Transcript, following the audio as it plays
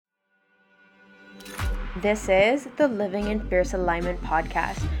This is the Living in Fierce Alignment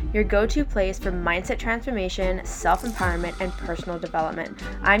podcast, your go-to place for mindset transformation, self-empowerment, and personal development.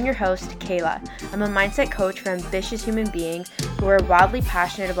 I'm your host, Kayla. I'm a mindset coach for ambitious human beings who are wildly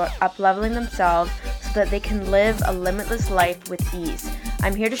passionate about up-leveling themselves so that they can live a limitless life with ease.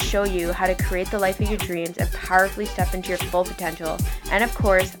 I'm here to show you how to create the life of your dreams and powerfully step into your full potential, and of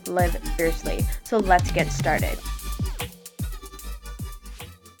course, live fiercely. So let's get started.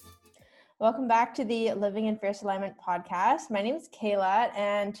 Welcome back to the Living in Fierce Alignment podcast. My name is Kayla,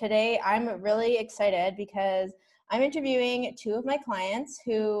 and today I'm really excited because I'm interviewing two of my clients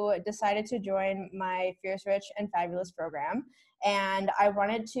who decided to join my Fierce, Rich, and Fabulous program. And I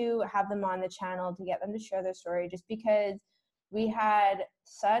wanted to have them on the channel to get them to share their story just because we had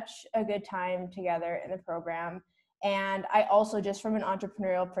such a good time together in the program. And I also, just from an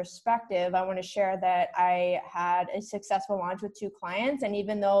entrepreneurial perspective, I want to share that I had a successful launch with two clients. And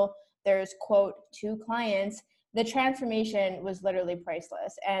even though there's, quote, two clients, the transformation was literally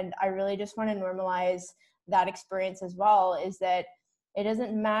priceless. And I really just want to normalize that experience as well, is that it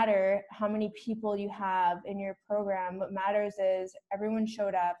doesn't matter how many people you have in your program. What matters is everyone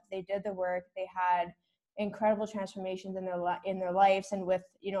showed up, they did the work, they had incredible transformations in their lives and with,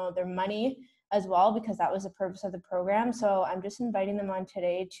 their money as well, because that was the purpose of the program. So I'm just inviting them on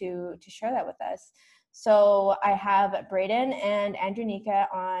today to share that with us. So I have Brayden and Andrenika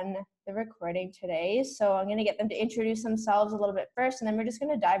on the recording today. So I'm going to get them to introduce themselves a little bit first, and then we're just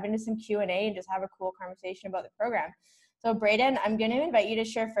going to dive into some Q&A and just have a cool conversation about the program. So Brayden, I'm going to invite you to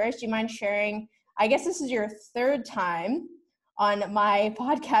share first. Do you mind sharing? I guess this is your third time on my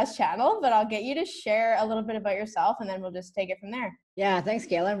podcast channel, but I'll get you to share a little bit about yourself, and then we'll just take it from there. Yeah, thanks,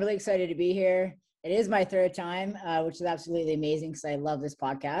 Kayla. I'm really excited to be here. It is my third time, which is absolutely amazing because I love this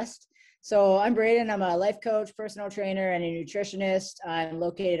podcast. So I'm Brayden. I'm a life coach, personal trainer, and a nutritionist. I'm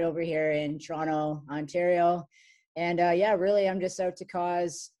located over here in Toronto, Ontario. And really, I'm just out to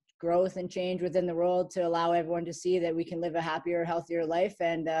cause growth and change within the world to allow everyone to see that we can live a happier, healthier life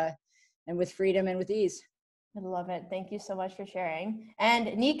and with freedom and with ease. I love it. Thank you so much for sharing.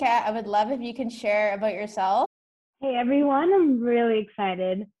 And Nika, I would love if you can share about yourself. Hey, everyone. I'm really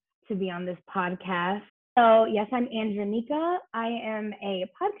excited to be on this podcast. So yes, I'm Andrenika. I am a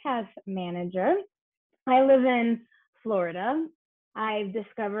podcast manager. I live in Florida. I've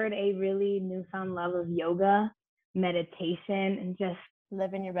discovered a really newfound love of yoga, meditation, and just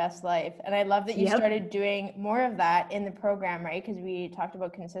living your best life. And I love that you started doing more of that in the program, right? Because we talked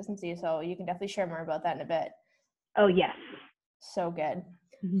about consistency. So you can definitely share more about that in a bit. Oh, yes. So good.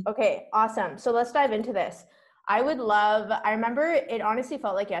 Okay, awesome. So let's dive into this. I remember it honestly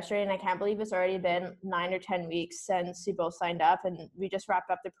felt like yesterday, and I can't believe it's already been 9 or 10 weeks since you both signed up, and we just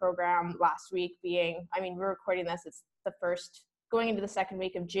wrapped up the program last week we're recording this, it's the first, going into the second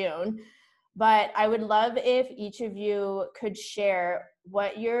week of June, but I would love if each of you could share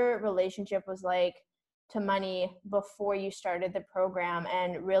what your relationship was like to money before you started the program,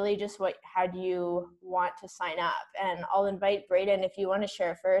 and really just how do you want to sign up? And I'll invite Brayden if you want to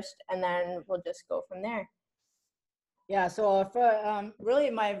share first, and then we'll just go from there. Yeah, so really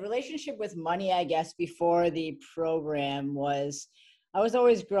my relationship with money, I guess, before the program was, I was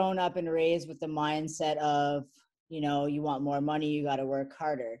always grown up and raised with the mindset of, you want more money, you got to work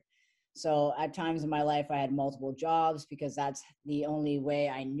harder. So at times in my life, I had multiple jobs because that's the only way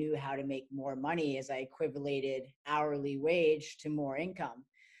I knew how to make more money, is I equivalated hourly wage to more income.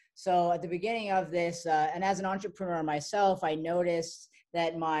 So at the beginning of this, and as an entrepreneur myself, I noticed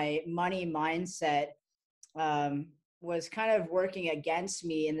that my money mindset was kind of working against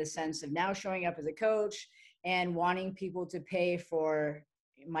me in the sense of now showing up as a coach and wanting people to pay for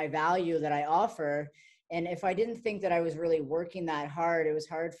my value that I offer. And if I didn't think that I was really working that hard, it was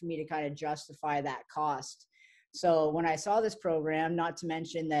hard for me to kind of justify that cost. So when I saw this program, not to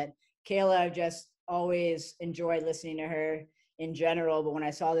mention that Kayla, I've just always enjoyed listening to her in general, but when I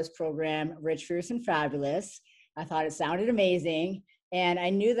saw this program, Rich, Fierce, and Fabulous, I thought it sounded amazing. And I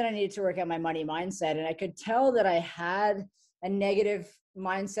knew that I needed to work on my money mindset. And I could tell that I had a negative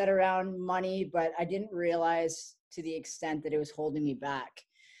mindset around money, but I didn't realize to the extent that it was holding me back.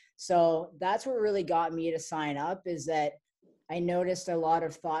 So that's what really got me to sign up, is that I noticed a lot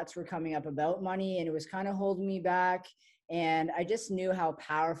of thoughts were coming up about money and it was kind of holding me back. And I just knew how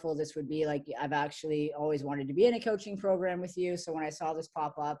powerful this would be. Like, I've actually always wanted to be in a coaching program with you. So when I saw this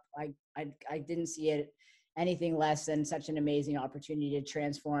pop up, I didn't see it anything less than such an amazing opportunity to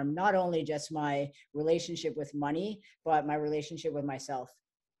transform not only just my relationship with money, but my relationship with myself.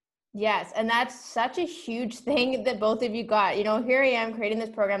 Yes. And that's such a huge thing that both of you got. Here I am creating this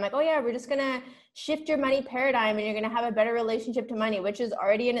program, like, oh yeah, we're just going to shift your money paradigm and you're going to have a better relationship to money, which is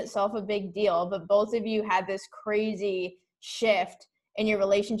already in itself a big deal. But both of you had this crazy shift in your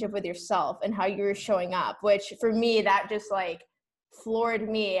relationship with yourself and how you were showing up, which for me, that just like floored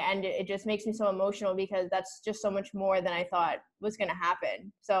me. And it just makes me so emotional because that's just so much more than I thought was going to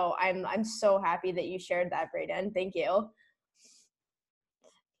happen. So I'm so happy that you shared that, Brayden. Thank you.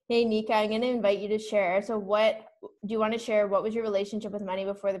 Hey, Nika, I'm going to invite you to share. So what do you want to share? What was your relationship with money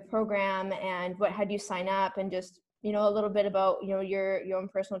before the program, and what had you sign up, and just, you know, a little bit about, you know, your own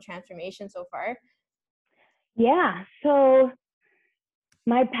personal transformation so far? Yeah. So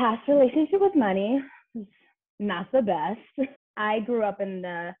my past relationship with money was not the best. I grew up in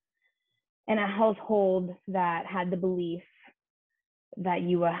a household that had the belief that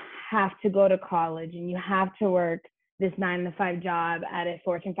you have to go to college and you have to work this 9-to-5 job at a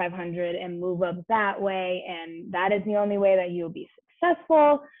Fortune 500 and move up that way. And that is the only way that you'll be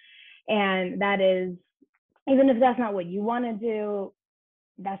successful. And that is, even if that's not what you want to do,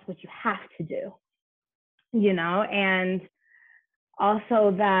 that's what you have to do, you know? And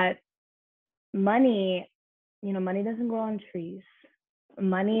also that money, you know, money doesn't grow on trees.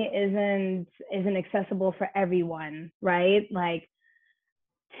 Money isn't accessible for everyone, right? Like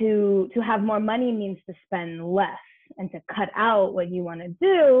to have more money means to spend less and to cut out what you want to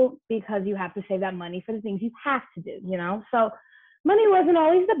do because you have to save that money for the things you have to do, you know? So money wasn't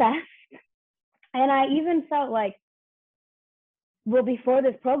always the best. And I even felt like, well, before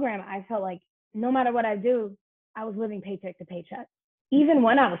this program, I felt like no matter what I do, I was living paycheck to paycheck. Even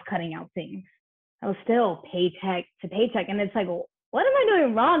when I was cutting out things, I was still paycheck to paycheck. And it's like, well, what am I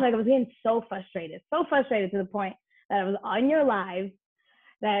doing wrong? Like I was getting so frustrated to the point that I was on your live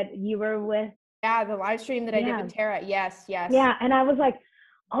that you were with. Yeah, the live stream that I did with Tara. Yes. Yeah, and I was like,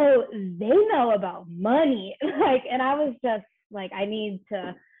 oh, they know about money. Like, and I was just like, I need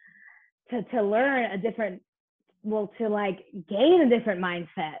to learn a different, well, to like gain a different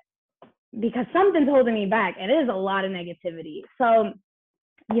mindset because something's holding me back. It is a lot of negativity. So,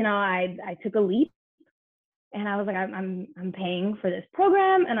 you know, I took a leap and I was like, I'm paying for this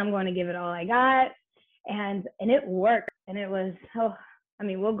program and I'm going to give it all I got. And it worked. And it was, oh, I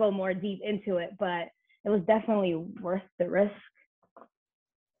mean, we'll go more deep into it, but it was definitely worth the risk.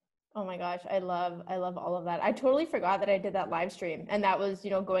 Oh my gosh, I love all of that. I totally forgot that I did that live stream, and that was, you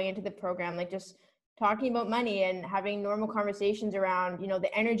know, going into the program, like just talking about money and having normal conversations around, you know,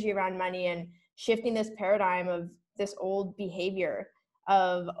 the energy around money and shifting this paradigm of this old behavior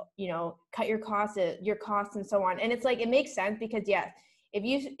of, you know, cut your costs and so on. And it's like, it makes sense because yes,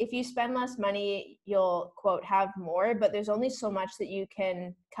 if you spend less money, you'll quote have more, but there's only so much that you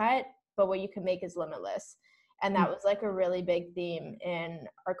can cut, but what you can make is limitless. And that was like a really big theme in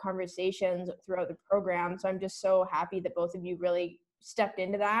our conversations throughout the program. So I'm just so happy that both of you really stepped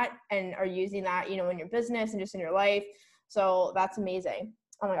into that and are using that, you know, in your business and just in your life. So that's amazing.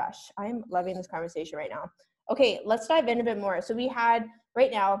 Oh my gosh, I'm loving this conversation right now. Okay, let's dive in a bit more. So we had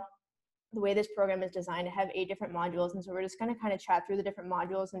right now, the way this program is designed to have 8 different modules. And so we're just going to kind of chat through the different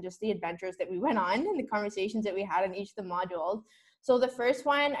modules and just the adventures that we went on and the conversations that we had in each of the modules. So the first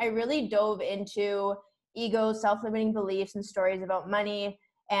one, I really dove into ego, self-limiting beliefs, and stories about money.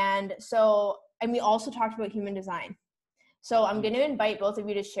 And we also talked about human design. So I'm going to invite both of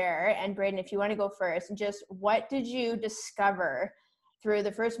you to share. And Brayden, if you want to go first, just what did you discover through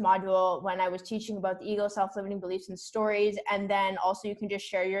the first module when I was teaching about the ego, self-limiting beliefs, and stories? And then also you can just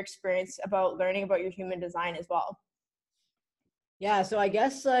share your experience about learning about your human design as well. Yeah, so I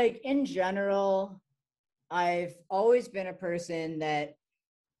guess like in general, I've always been a person that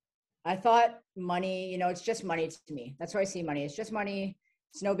I thought money, you know, it's just money to me. That's how I see money. It's just money.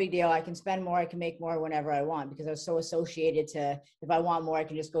 It's no big deal. I can spend more. I can make more whenever I want because I was so associated to, if I want more, I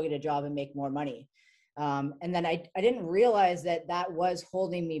can just go get a job and make more money. And then I didn't realize that that was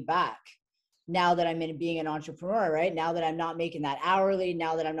holding me back now that I'm in being an entrepreneur, right? Now that I'm not making that hourly,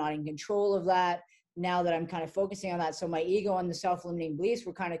 now that I'm not in control of that, now that I'm kind of focusing on that. So my ego and the self-limiting beliefs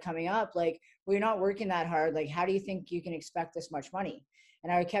were kind of coming up like, well, you're not working that hard. Like, how do you think you can expect this much money?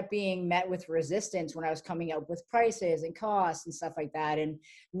 And I kept being met with resistance when I was coming up with prices and costs and stuff like that. And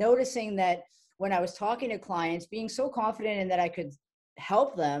noticing that when I was talking to clients, being so confident in that I could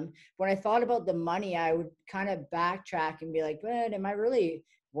help them, when I thought about the money, I would kind of backtrack and be like, but am I really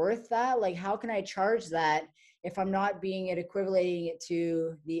worth that? Like, how can I charge that if I'm not being equating it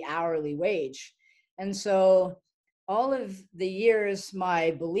to the hourly wage? And so all of the years,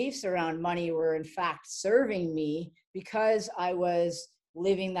 my beliefs around money were in fact serving me because I was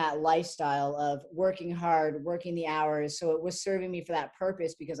living that lifestyle of working hard, working the hours. So it was serving me for that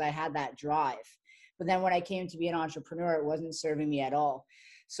purpose because I had that drive. But then when I came to be an entrepreneur, it wasn't serving me at all.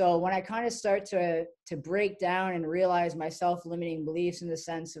 So when I kind of start to break down and realize my self-limiting beliefs in the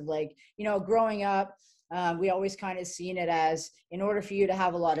sense of like, you know, growing up, we always kind of seen it as in order for you to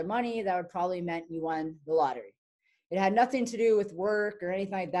have a lot of money, that would probably meant you won the lottery. It had nothing to do with work or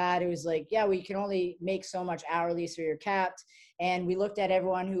anything like that. It was like, yeah, we can only make so much hourly, so you're capped. And we looked at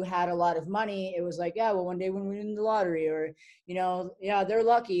everyone who had a lot of money. It was like, yeah, well, one day when we win the lottery, or, you know, yeah, they're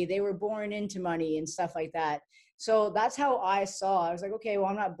lucky. They were born into money and stuff like that. So that's how I saw. I was like, okay, well,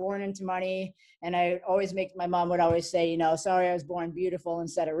 I'm not born into money. And I always my mom would always say, you know, sorry, I was born beautiful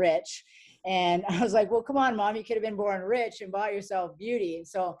instead of rich. And I was like, well, come on, Mom, you could have been born rich and bought yourself beauty. And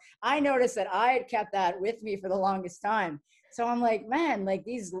so I noticed that I had kept that with me for the longest time. So I'm like, man, like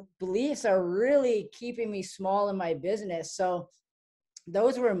these beliefs are really keeping me small in my business. So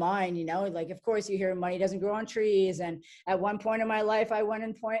those were mine, you know, like, of course you hear money doesn't grow on trees. And at one point in my life, I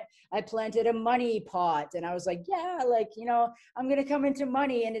planted a money pot, and I was like, yeah, like, you know, I'm going to come into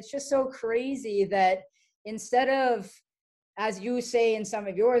money. And it's just so crazy that instead of, as you say in some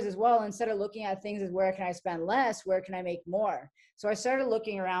of yours as well, instead of looking at things as where can I spend less, where can I make more? So I started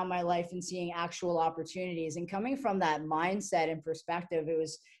looking around my life and seeing actual opportunities, and coming from that mindset and perspective, it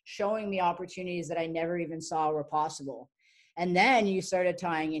was showing me opportunities that I never even saw were possible. And then you started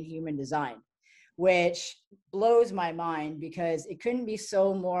tying in human design, which blows my mind because it couldn't be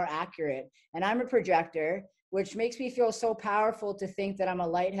so more accurate. And I'm a projector, which makes me feel so powerful to think that I'm a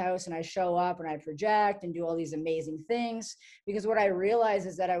lighthouse and I show up and I project and do all these amazing things. Because what I realized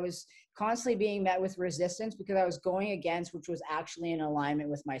is that I was constantly being met with resistance because I was going against, which was actually in alignment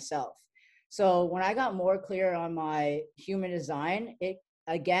with myself. So when I got more clear on my human design, it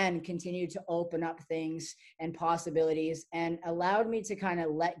again continued to open up things and possibilities and allowed me to kind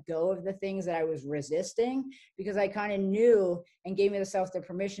of let go of the things that I was resisting, because I kind of knew and gave myself the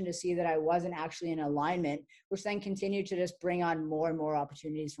permission to see that I wasn't actually in alignment, which then continued to just bring on more and more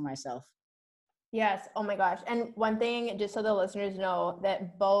opportunities for myself. Yes. Oh my gosh. And one thing, just so the listeners know,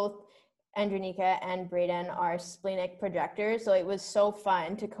 that both Andrenika and Brayden are splenic projectors. So it was so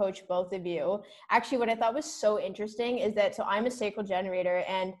fun to coach both of you. Actually, what I thought was so interesting is that, so I'm a sacral generator,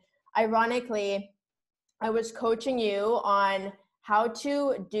 and ironically, I was coaching you on how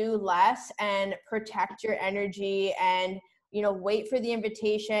to do less and protect your energy and, you know, wait for the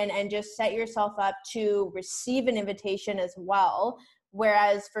invitation and just set yourself up to receive an invitation as well.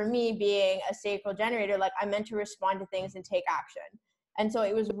 Whereas for me, being a sacral generator, like, I'm meant to respond to things and take action. And so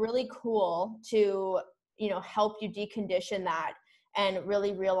it was really cool to, you know, help you decondition that and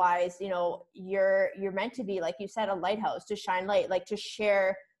really realize, you know, you're meant to be, like you said, a lighthouse, to shine light, like to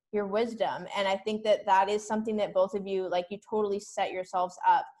share your wisdom. And I think that that is something that both of you, like, you totally set yourselves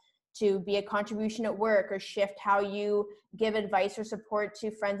up to be a contribution at work or shift how you give advice or support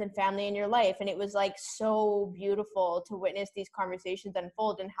to friends and family in your life. And it was like so beautiful to witness these conversations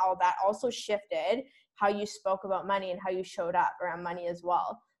unfold, and how that also shifted how you spoke about money and how you showed up around money as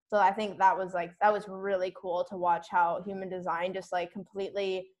well. So I think that was really cool to watch how human design just like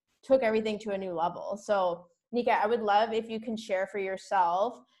completely took everything to a new level. So Nika, I would love if you can share for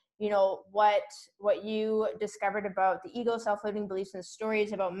yourself, you know, what you discovered about the ego, self-limiting beliefs, and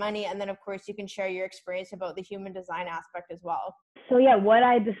stories about money. And then of course you can share your experience about the human design aspect as well. So yeah, what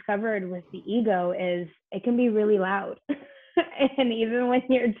I discovered with the ego is it can be really loud. And even when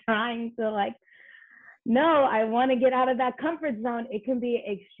you're trying to like, no, I want to get out of that comfort zone, it can be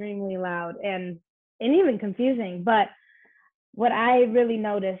extremely loud and even confusing. But what I really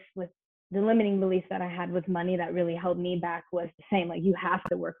noticed with the limiting beliefs that I had with money that really held me back was the same. Like, you have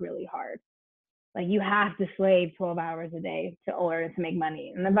to work really hard. Like, you have to slave 12 hours a day in order to make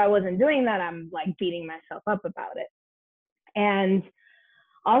money. And if I wasn't doing that, I'm like beating myself up about it. And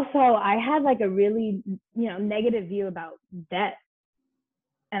also I had like a really, you know, negative view about debt.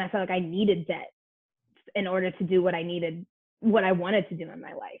 And I felt like I needed debt in order to do what I wanted to do in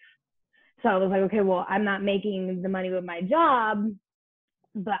my life. So I was like, okay, well, I'm not making the money with my job,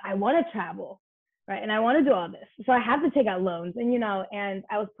 but I want to travel, right? And I want to do all this. So I have to take out loans, and, you know, and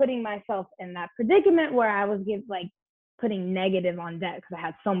I was putting myself in that predicament where I was putting negative on debt because I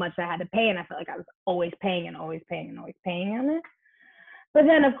had so much I had to pay, and I felt like I was always paying and always paying and always paying on it. But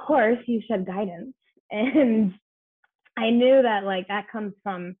then of course you shed guidance, and I knew that like that comes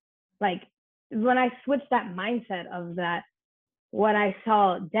from like when I switched that mindset of that, what I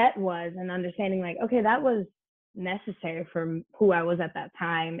saw debt was, and understanding like, okay, that was necessary for who I was at that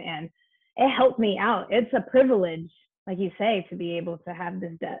time. And it helped me out. It's a privilege, like you say, to be able to have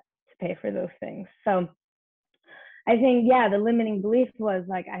this debt to pay for those things. So I think, yeah, the limiting belief was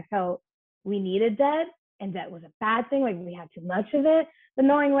like, I felt we needed debt and debt was a bad thing. Like, we had too much of it, but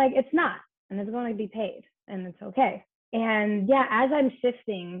knowing like it's not, and it's going to be paid and it's okay. And yeah, as I'm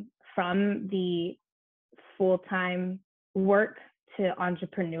shifting from the full-time work to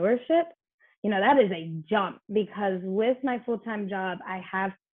entrepreneurship, that is a jump, because with my full-time job, I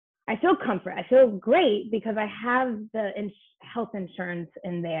feel comfort. I feel great because I have the health insurance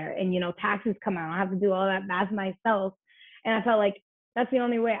in there, and taxes come out. I have to do all that math myself, and I felt like that's the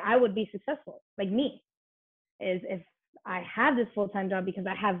only way I would be successful, like me, is if I have this full-time job, because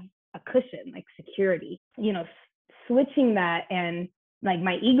I have a cushion, like security. Switching that, and like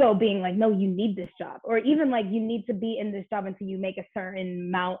my ego being like, no, you need this job, or even like you need to be in this job until you make a certain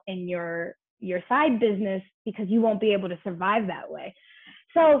amount in your side business, because you won't be able to survive that way.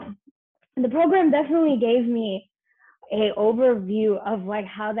 So the program definitely gave me a overview of like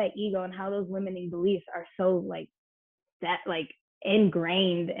how that ego and how those limiting beliefs are so like that, like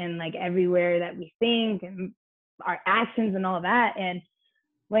ingrained in like everywhere that we think and our actions and all that. And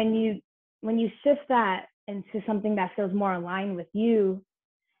when you shift that into something that feels more aligned with you,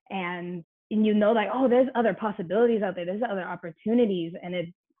 and like, oh, there's other possibilities out there, there's other opportunities, and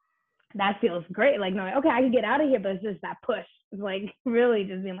that feels great. Like, no, okay, I can get out of here, but it's just that push. It's like really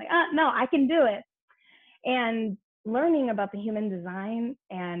just being like, no, I can do it. And learning about the human design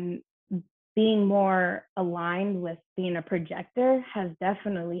and being more aligned with being a projector has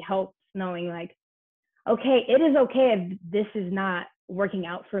definitely helped, knowing like, okay, it is okay if this is not working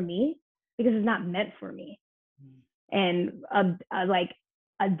out for me, because it's not meant for me. And like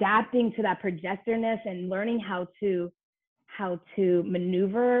adapting to that projectorness and learning how to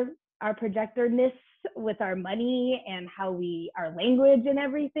maneuver our projectorness with our money and our language and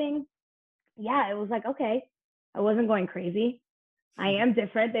everything. Yeah, it was like, okay, I wasn't going crazy. I am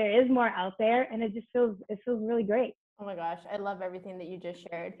different. There is more out there, and it feels really great. Oh my gosh, I love everything that you just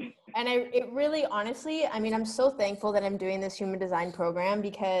shared. And it really, honestly, I mean, I'm so thankful that I'm doing this human design program,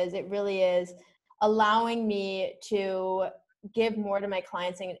 because it really is allowing me to give more to my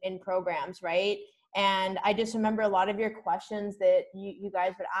clients in programs, right? And I just remember a lot of your questions that you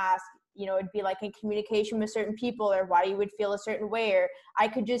guys would ask, it'd be like in communication with certain people, or why you would feel a certain way, or I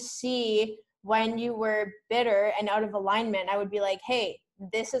could just see when you were bitter and out of alignment. I would be like, hey,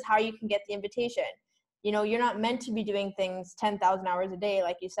 this is how you can get the invitation. You're not meant to be doing things 10,000 hours a day,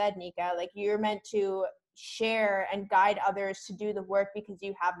 like you said, Nika. Like, you're meant to share and guide others to do the work because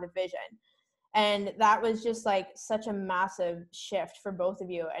you have the vision. And that was just like such a massive shift for both of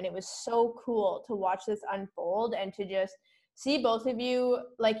you. And it was so cool to watch this unfold and to just see both of you.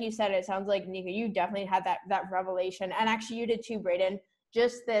 Like you said, it sounds like, Nika, you definitely had that revelation. And actually you did too, Brayden.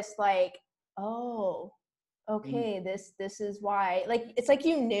 Just this like, oh, okay, this is why. Like, it's like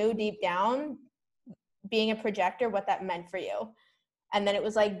you knew deep down, being a projector, what that meant for you. And then it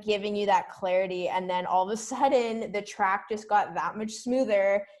was like giving you that clarity. And then all of a sudden the track just got that much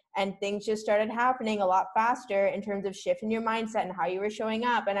smoother, and things just started happening a lot faster in terms of shifting your mindset and how you were showing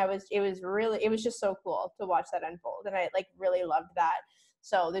up. And it was just so cool to watch that unfold. And I like really loved that.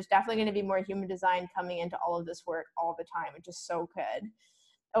 So there's definitely going to be more human design coming into all of this work all the time, which is so good.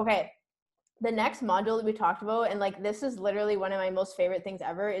 Okay. The next module that we talked about, and like, this is literally one of my most favorite things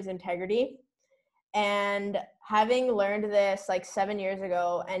ever, is integrity. And having learned this like 7 years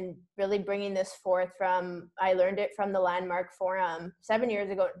ago, and really bringing this forth I learned it from the Landmark Forum 7 years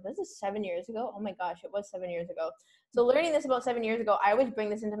ago. This is 7 years ago. Oh my gosh, it was 7 years ago. So learning this about 7 years ago, I always bring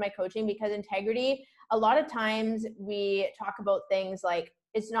this into my coaching, because integrity, a lot of times we talk about things like,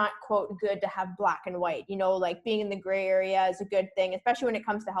 it's not, quote, good to have black and white, like being in the gray area is a good thing, especially when it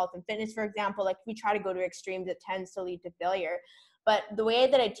comes to health and fitness, for example. Like, if we try to go to extremes, it tends to lead to failure. But the way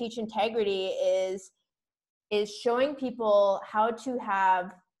that I teach integrity is showing people how to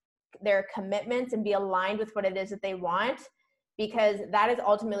have their commitments and be aligned with what it is that they want, because that is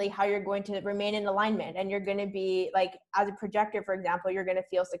ultimately how you're going to remain in alignment. And you're going to be like, as a projector, for example, you're going to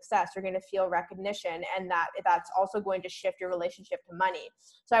feel success, you're going to feel recognition, and that's also going to shift your relationship to money.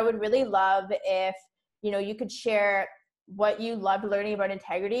 So I would really love if, you could share what you loved learning about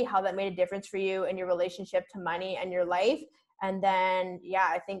integrity, how that made a difference for you in your relationship to money and your life. And then, yeah,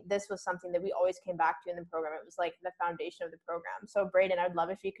 I think this was something that we always came back to in the program. It was like the foundation of the program. So Brayden, I'd love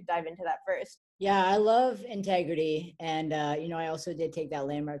if you could dive into that first. Yeah, I love integrity. And, I also did take that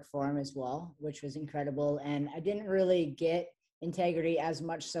Landmark Forum as well, which was incredible. And I didn't really get integrity as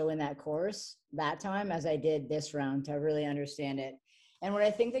much so in that course that time as I did this round to really understand it. And what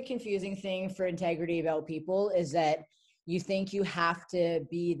I think the confusing thing for integrity about people is that you think you have to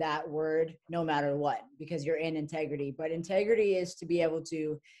be that word no matter what, because you're in integrity. But integrity is to be able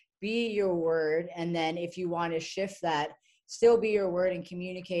to be your word. And then if you want to shift that, still be your word and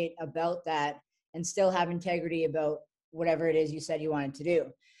communicate about that, and still have integrity about whatever it is you said you wanted to do.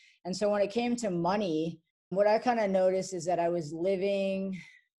 And so when it came to money, What I kind of noticed is that I was living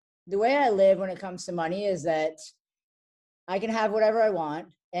the way I live when it comes to money is that I can have whatever I want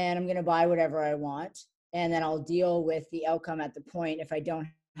and I'm going to buy whatever I want. And then I'll deal with the outcome at the point if I don't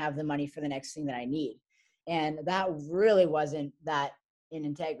have the money for the next thing that I need. And that really wasn't that in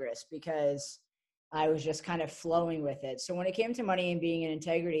Integris because I was just kind of flowing with it. So when it came to money and being in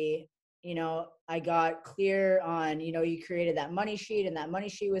integrity, I got clear on, you created that money sheet and that money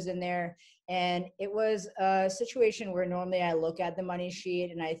sheet was in there. And it was a situation where normally I look at the money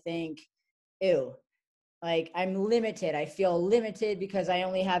sheet and I think, ew, like I'm limited. I feel limited because I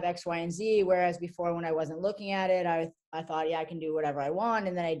only have X, Y, and Z. Whereas before when I wasn't looking at it, I thought, yeah, I can do whatever I want.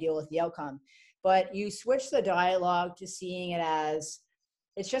 And then I deal with the outcome. But you switch the dialogue to seeing it as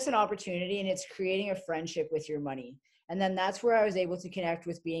it's just an opportunity and it's creating a friendship with your money. And then that's where I was able to connect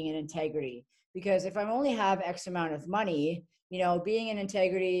with being in integrity. Because if I only have X amount of money, being in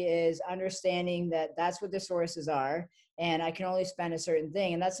integrity is understanding that that's what the sources are and I can only spend a certain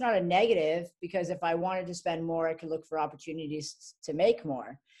thing. And that's not a negative because if I wanted to spend more, I could look for opportunities to make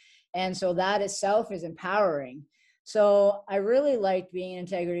more. And so that itself is empowering. So I really liked being in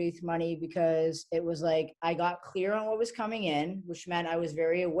integrity with money because it was like I got clear on what was coming in, which meant I was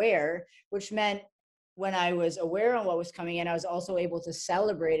very aware, which meant when I was aware on what was coming in, I was also able to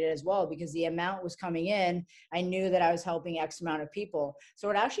celebrate it as well because the amount was coming in. I knew that I was helping X amount of people. So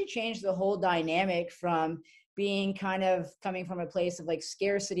it actually changed the whole dynamic from being kind of coming from a place of like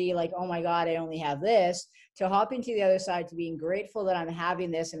scarcity, like, oh my God, I only have this, to hopping to the other side, to being grateful that I'm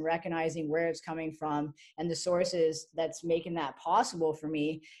having this and recognizing where it's coming from and the sources that's making that possible for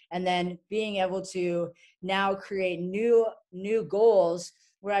me. And then being able to now create new goals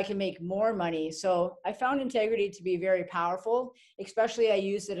where I can make more money. So I found integrity to be very powerful, especially I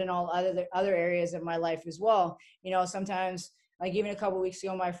used it in all other areas of my life as well. Sometimes like even a couple of weeks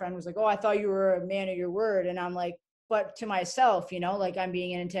ago, my friend was like, oh, I thought you were a man of your word. And I'm like, but to myself, like I'm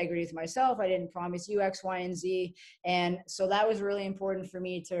being in integrity with myself. I didn't promise you X, Y, and Z. And so that was really important for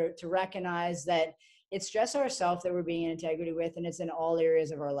me to recognize that it's just ourselves that we're being in integrity with, and it's in all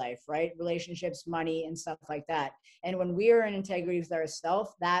areas of our life, right? Relationships, money, and stuff like that. And when we are in integrity with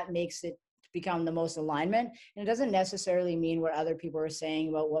ourselves, that makes it become the most alignment. And it doesn't necessarily mean what other people are saying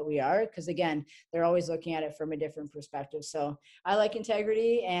about what we are, because again, they're always looking at it from a different perspective. So I like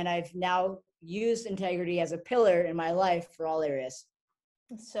integrity, and I've now used integrity as a pillar in my life for all areas.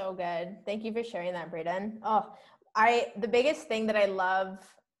 So good. Thank you for sharing that, Brayden. The biggest thing that I love,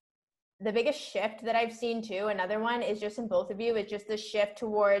 the biggest shift that I've seen too, another one is just in both of you, is just the shift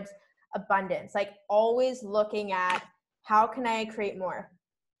towards abundance, like always looking at how can I create more?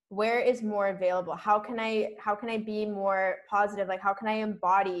 Where is more available? How can I be more positive? Like how can I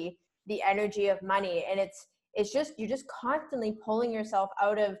embody the energy of money? And it's just, you're just constantly pulling yourself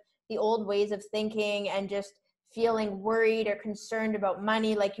out of the old ways of thinking and just feeling worried or concerned about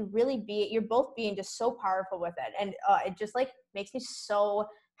money. Like you're both being just so powerful with it. And it just like makes me so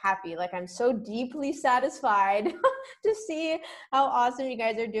happy. Like I'm so deeply satisfied to see how awesome you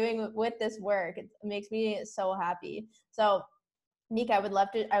guys are doing with this work. It makes me so happy. So Nika, I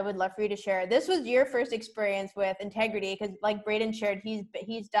would love for you to share. This was your first experience with integrity, because like Brayden shared,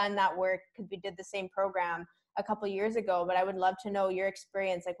 he's done that work because we did the same program a couple years ago. But I would love to know your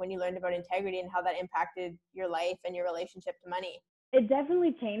experience, like when you learned about integrity and how that impacted your life and your relationship to money. It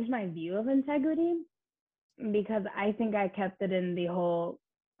definitely changed my view of integrity because I think I kept it in the whole,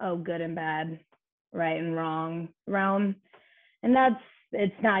 oh, good and bad, right and wrong realm. And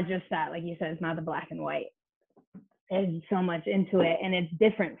it's not just that, like you said, it's not the black and white. There's so much into it, and it's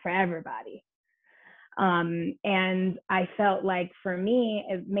different for everybody. And I felt like for me,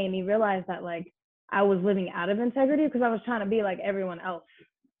 it made me realize that like I was living out of integrity because I was trying to be like everyone else.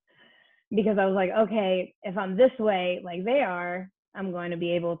 Because I was like, okay, if I'm this way like they are, I'm going to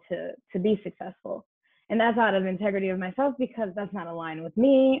be able to be successful. And that's out of integrity of myself because that's not aligned with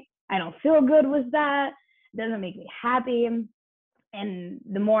me. I don't feel good with that. It doesn't make me happy. And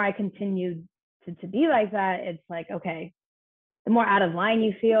the more I continued to be like that, it's like, okay, the more out of line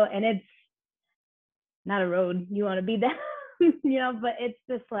you feel, and it's not a road you want to be down, but it's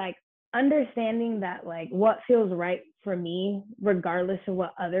just like understanding that like what feels right for me, regardless of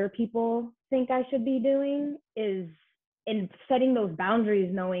what other people think I should be doing, is in setting those boundaries,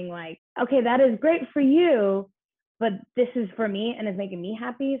 knowing like, okay, that is great for you, but this is for me and it's making me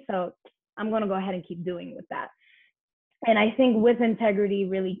happy. So I'm going to go ahead and keep doing with that. And I think with integrity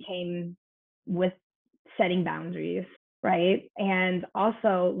really came with setting boundaries, right? And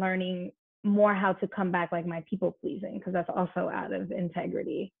also learning more how to come back like my people pleasing, because that's also out of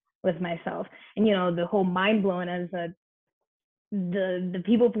integrity with myself. And, the whole mind blowing as a the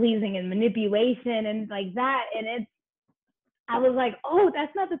people pleasing and manipulation and like that. And I was like, oh,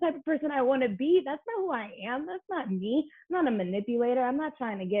 that's not the type of person I want to be. That's not who I am. That's not me. I'm not a manipulator. I'm not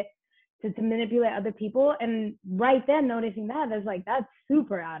trying to get to manipulate other people. And right then noticing that, I was like, that's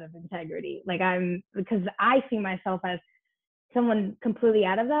super out of integrity. Like because I see myself as someone completely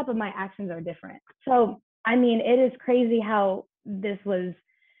out of that, but my actions are different. So, I mean, it is crazy how this was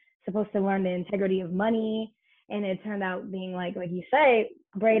supposed to learn the integrity of money. And it turned out being like you say,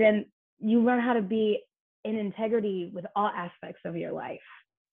 Brayden, you learn how to be in integrity with all aspects of your life.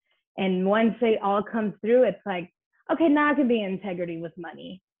 And once it all comes through, it's like, okay, now I can be in integrity with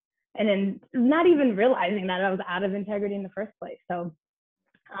money. And then not even realizing that I was out of integrity in the first place. So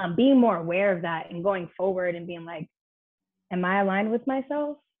being more aware of that and going forward and being like, am I aligned with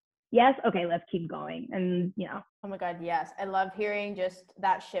myself? Yes. Okay, let's keep going. And, Oh my God, yes. I love hearing just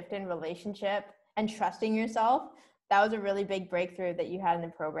that shift in relationship and trusting yourself. That was a really big breakthrough that you had in the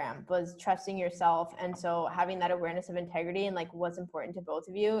program, was trusting yourself. And so having that awareness of integrity and like what's important to both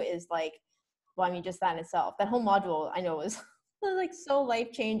of you is like, well, I mean, just that in itself. That whole module I know was like so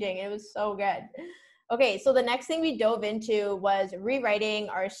life-changing. It was so good. Okay, so the next thing we dove into was rewriting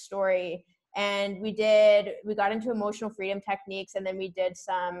our story. And we got into emotional freedom techniques, and then we did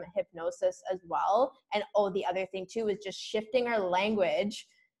some hypnosis as well. And the other thing too is just shifting our language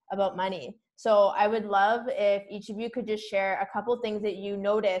about money. So I would love if each of you could just share a couple things that you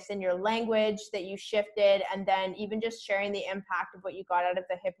noticed in your language that you shifted, and then even just sharing the impact of what you got out of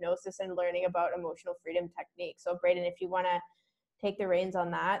the hypnosis and learning about emotional freedom techniques. So Brayden, if you want to take the reins on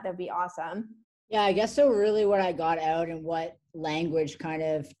that, that'd be awesome. Yeah, I guess so. Really, what I got out and what language kind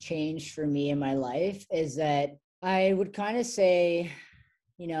of changed for me in my life is that I would kind of say,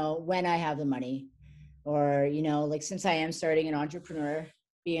 when I have the money, or, like since I am starting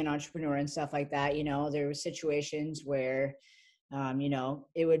be an entrepreneur and stuff like that, there were situations where,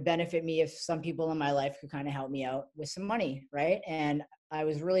 it would benefit me if some people in my life could kind of help me out with some money, right? And I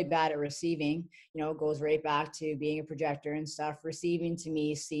was really bad at receiving. It goes right back to being a projector and stuff. Receiving to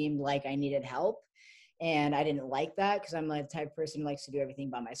me seemed like I needed help. And I didn't like that because I'm the type of person who likes to do everything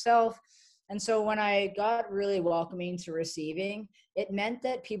by myself. And so when I got really welcoming to receiving, it meant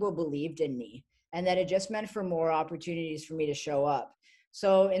that people believed in me and that it just meant for more opportunities for me to show up.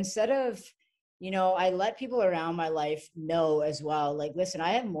 So instead of, I let people around my life know as well, like, listen,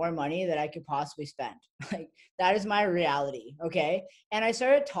 I have more money that I could possibly spend. Like, that is my reality. Okay. And I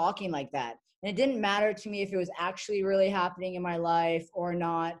started talking like that. And it didn't matter to me if it was actually really happening in my life or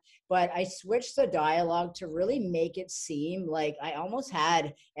not, but I switched the dialogue to really make it seem like I almost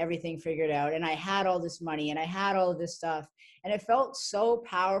had everything figured out and I had all this money and I had all of this stuff. And it felt so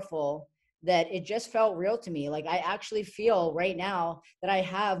powerful that it just felt real to me. Like I actually feel right now that I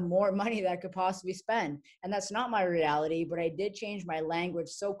have more money that I could possibly spend. And that's not my reality, but I did change my language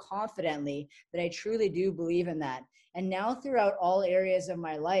so confidently that I truly do believe in that. And now throughout all areas of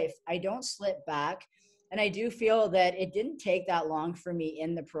my life, I don't slip back. And I do feel that it didn't take that long for me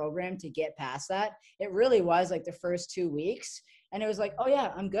in the program to get past that. It really was like the first 2 weeks. And it was like, oh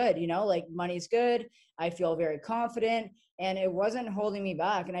yeah, I'm good. Like money's good. I feel very confident. And it wasn't holding me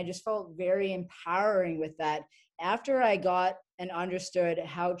back. And I just felt very empowering with that. After I got and understood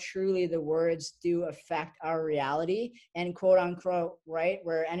how truly the words do affect our reality and quote unquote, right,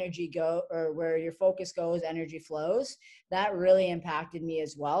 where energy go or where your focus goes, energy flows, that really impacted me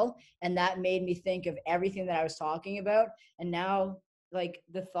as well. And that made me think of everything that I was talking about. And now like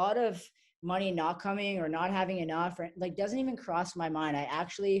the thought of money not coming or not having enough or like doesn't even cross my mind. I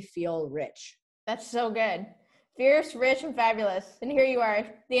actually feel rich. That's so good. Fierce, rich, and fabulous. And here you are,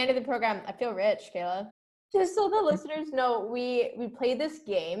 the end of the program. I feel rich, Kayla. Just so the listeners know, we played this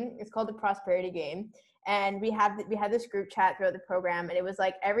game. It's called the Prosperity Game. And we had this group chat throughout the program. And it was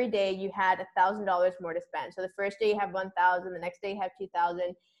like every day you had $1,000 more to spend. So the first day you have 1,000, the next day you have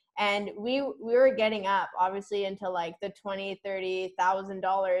 2,000. And we were getting up obviously into like the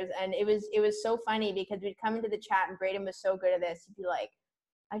 $20,000-$30,000. And it was so funny because we'd come into the chat and Brayden was so good at this. He'd be like,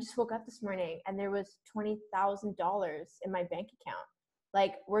 I just woke up this morning and there was $20,000 in my bank account.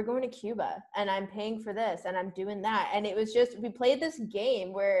 Like, we're going to Cuba and I'm paying for this and I'm doing that. And it was just, we played this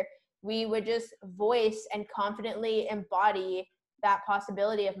game where we would just voice and confidently embody that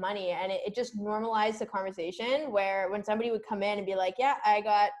possibility of money. And it just normalized the conversation where when somebody would come in and be like, yeah, I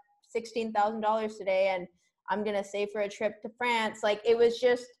got $16,000 today and I'm going to save for a trip to France. Like, it was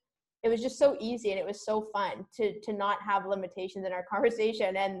just so easy and it was so fun to not have limitations in our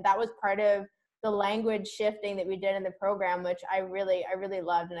conversation. And that was part of the language shifting that we did in the program, which I really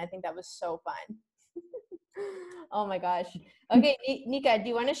loved. And I think that was so fun. Oh my gosh. Okay, Nika, do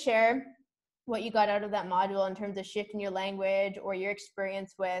you want to share what you got out of that module in terms of shifting your language or your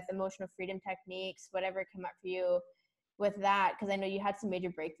experience with emotional freedom techniques, whatever came up for you with that, because I know you had some major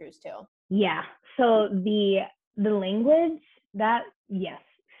breakthroughs too. Yeah. So the language, that, yes,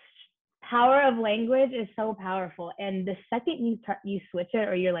 power of language is so powerful. And the second you switch it,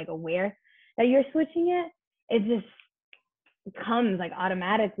 or you're like aware that you're switching it, it just comes like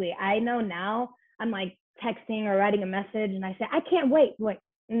automatically. I know now I'm like texting or writing a message and I say, I can't wait. Like,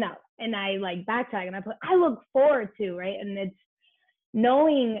 no. And I like backtrack and I put, I look forward to, right? And it's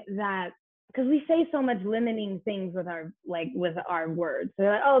knowing that, because we say so much limiting things with our words. So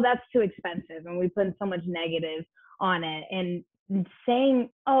like, oh, that's too expensive. And we put so much negative on it. And saying,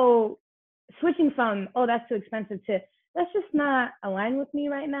 oh, switching from, oh, that's too expensive to, that's just not aligned with me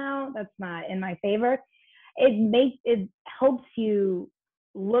right now. That's not in my favor. It helps you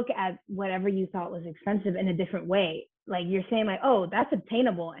look at whatever you thought was expensive in a different way. Like you're saying like, oh, that's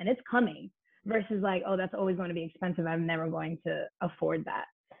obtainable and it's coming, versus like, oh, that's always going to be expensive. I'm never going to afford that.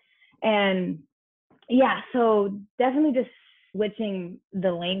 And yeah, so definitely just switching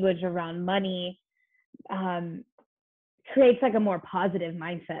the language around money creates like a more positive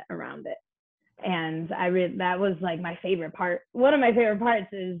mindset around it. And that was like my favorite part. One of my favorite parts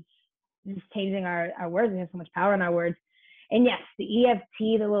is just changing our words. We have so much power in our words. And yes, the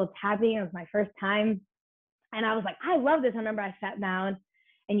EFT, the little tapping, it was my first time. And I was like, I love this. I remember I sat down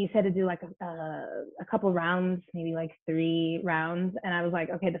and you said to do like a couple rounds, maybe like 3 rounds. And I was like,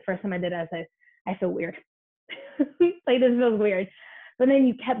 okay, the first time I did it, I said, I feel weird. Like this feels weird. But then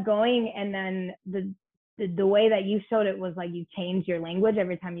you kept going, and then the way that you showed it was like you change your language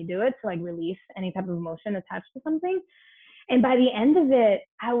every time you do it to like release any type of emotion attached to something. And by the end of it,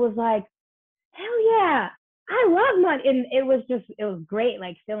 I was like, hell yeah, I love money. And it was great,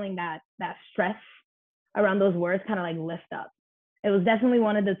 like feeling that stress around those words kind of like lift up. It was definitely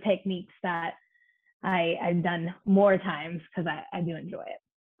one of the techniques that I've done more times because I do enjoy it.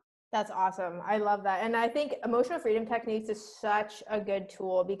 That's awesome. I love that. And I think emotional freedom techniques is such a good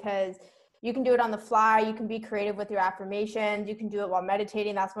tool because you can do it on the fly. You can be creative with your affirmations. You can do it while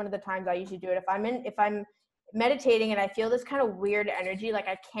meditating. That's one of the times I usually do it. If I'm meditating and I feel this kind of weird energy, like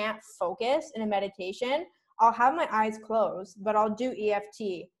I can't focus in a meditation, I'll have my eyes closed, but I'll do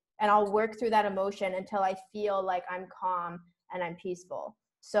EFT and I'll work through that emotion until I feel like I'm calm and I'm peaceful.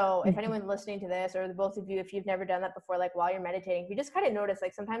 So if anyone listening to this, or the both of you, if you've never done that before, like while you're meditating, you just kind of notice,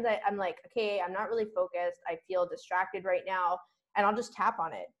 like sometimes I'm like, okay, I'm not really focused. I feel distracted right now. And I'll just tap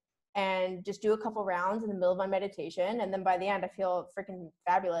on it and just do a couple rounds in the middle of my meditation. And then by the end, I feel freaking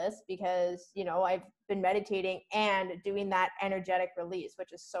fabulous because, you know, I've been meditating and doing that energetic release,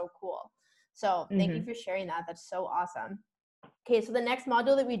 which is so cool. So thank you for sharing that. That's so awesome. Okay, so the next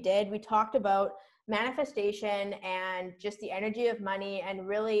module that we did, we talked about manifestation and just the energy of money, and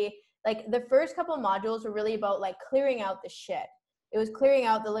really like the first couple of modules were really about like clearing out the shit. It was clearing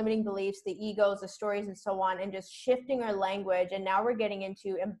out the limiting beliefs, the egos, the stories, and so on, and just shifting our language. And now we're getting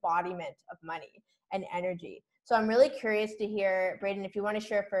into embodiment of money and energy. So I'm really curious to hear, Brayden, if you want to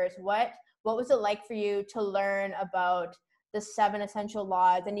share first, what was it like for you to learn about the 7 essential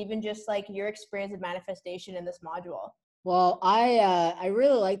laws and even just like your experience of manifestation in this module? Well, I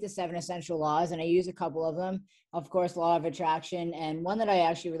really like the 7 essential laws, and I use a couple of them. Of course, law of attraction, and one that I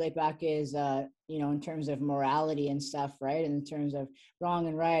actually relate back is, in terms of morality and stuff, right? In terms of wrong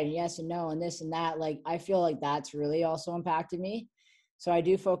and right, and yes and no, and this and that. Like, I feel like that's really also impacted me. So I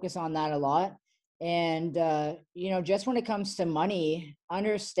do focus on that a lot. And, just when it comes to money,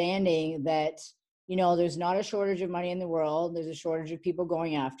 understanding that, there's not a shortage of money in the world. There's a shortage of people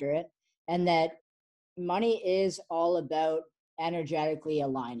going after it. And that money is all about energetically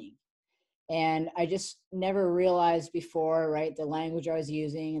aligning. And I just never realized before, right, the language I was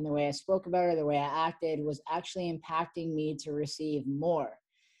using and the way I spoke about it, the way I acted was actually impacting me to receive more.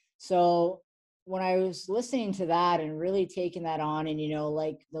 So when I was listening to that and really taking that on, and,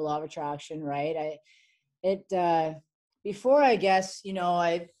 like the law of attraction, right, before, I guess,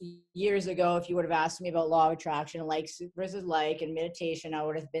 years ago, if you would have asked me about law of attraction, like versus like, and meditation, I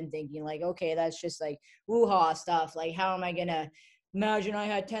would have been thinking like, okay, that's just like woo-ha stuff. Like, how am I going to imagine I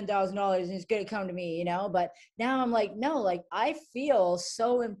had $10,000 and it's going to come to me, But now I'm like, no, like I feel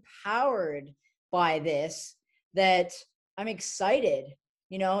so empowered by this that I'm excited.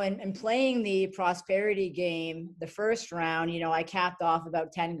 And playing the prosperity game, the first round, I capped off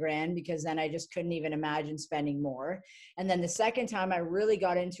about 10 grand because then I just couldn't even imagine spending more. And then the second time I really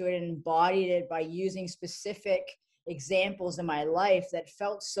got into it and embodied it by using specific examples in my life that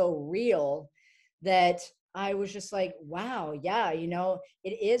felt so real that I was just like, wow, yeah, it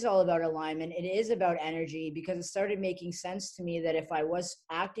is all about alignment. It is about energy, because it started making sense to me that if I was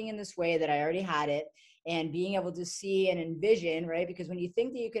acting in this way, that I already had it, and being able to see and envision, right? Because when you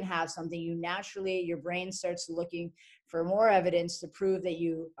think that you can have something, you naturally, your brain starts looking for more evidence to prove that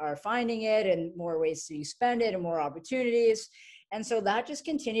you are finding it, and more ways to spend it, and more opportunities. And so that just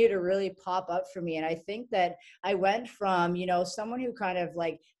continued to really pop up for me. And I think that I went from, someone who kind of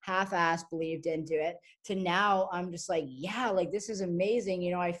like half-ass believed into it, to now I'm just like, yeah, like this is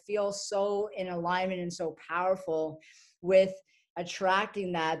amazing. I feel so in alignment and so powerful with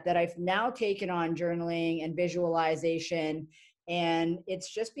attracting that I've now taken on journaling and visualization. And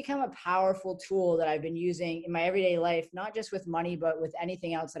it's just become a powerful tool that I've been using in my everyday life, not just with money, but with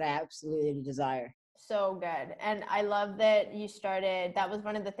anything else that I absolutely desire. So good. And I love that you started, that was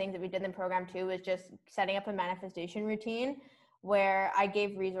one of the things that we did in the program too, was just setting up a manifestation routine where I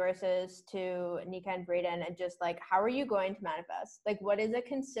gave resources to Nika and Brayden, and just like, how are you going to manifest? Like, what is a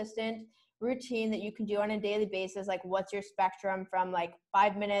consistent routine that you can do on a daily basis? Like, what's your spectrum from like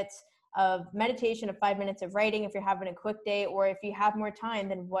 5 minutes of meditation to 5 minutes of writing if you're having a quick day, or if you have more time,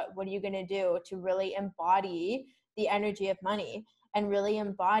 then what are you going to do to really embody the energy of money and really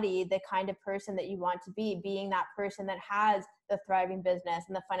embody the kind of person that you want to be, being that person that has the thriving business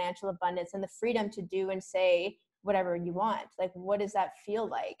and the financial abundance and the freedom to do and say whatever you want? Like, what does that feel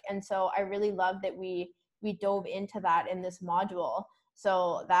like? And so I really love that we dove into that in this module.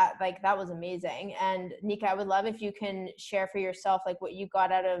 So that was amazing. And Nika, I would love if you can share for yourself like what you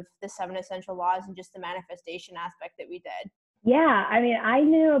got out of the 7 essential laws and just the manifestation aspect that we did. Yeah, I mean, I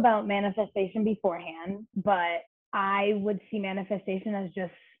knew about manifestation beforehand, but I would see manifestation as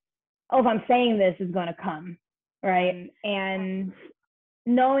just, oh, if I'm saying this, it's going to come, right? And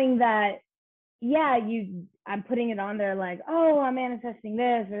knowing that, yeah, I'm putting it on there like, oh, I'm manifesting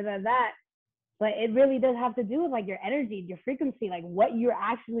this or that, but it really does have to do with like your energy, your frequency, like what you're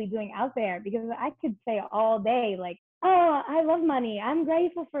actually doing out there. Because I could say all day like, oh, I love money, I'm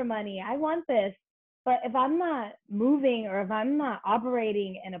grateful for money, I want this. But if I'm not moving, or if I'm not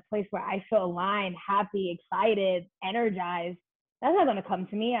operating in a place where I feel aligned, happy, excited, energized, that's not going to come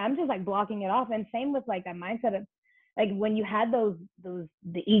to me. I'm just like blocking it off. And same with like that mindset of like when you had the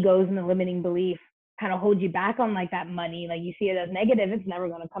egos and the limiting belief kind of hold you back on like that money, like you see it as negative, it's never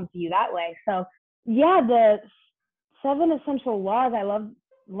going to come to you that way. So yeah, the 7 essential laws, I love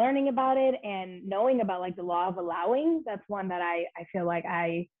learning about it and knowing about like the law of allowing. That's one that I feel like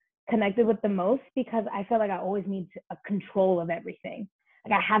I connected with the most, because I feel like I always need a control of everything.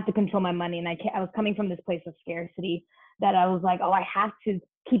 Like I have to control my money, and I was coming from this place of scarcity that I was like, oh, I have to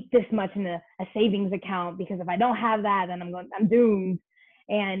keep this much in a savings account, because if I don't have that, then I'm doomed.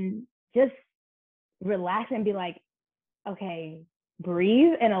 And just relax and be like, okay,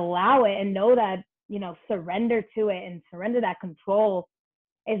 breathe and allow it, and know that, surrender to it and surrender that control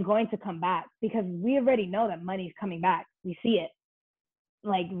is going to come back, because we already know that money's coming back. We see it.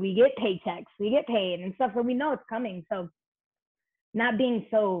 Like we get paychecks, we get paid and stuff, so we know it's coming. So not being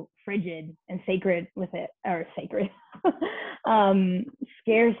so frigid and sacred with it, or sacred,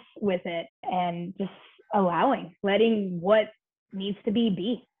 scarce with it, and just letting what needs to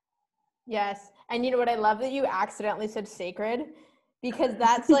be. Yes. And you know what? I love that you accidentally said sacred, because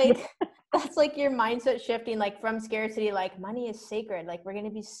that's like, that's like your mindset shifting, like from scarcity, like money is sacred. Like we're going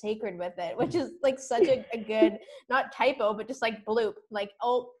to be sacred with it, which is like such a good, not typo, but just like bloop, like,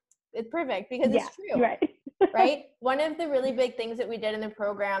 oh, it's perfect, because it's true. Right. Right. One of the really big things that we did in the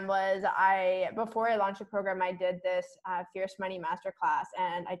program was before I launched the program, I did this Fierce Money Masterclass,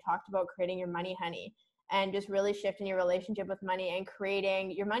 and I talked about creating your money honey, and just really shifting your relationship with money and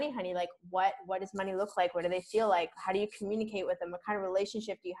creating your money honey. Like what does money look like? What do they feel like? How do you communicate with them? What kind of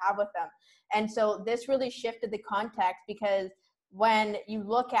relationship do you have with them? And so this really shifted the context, because when you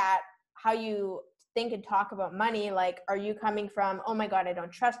look at how you think and talk about money, like, are you coming from, oh my God, I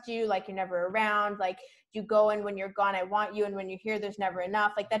don't trust you, like you're never around, like you go, and when you're gone, I want you, and when you're here, there's never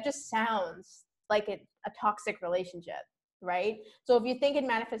enough. Like that just sounds like a toxic relationship, right? So if you think in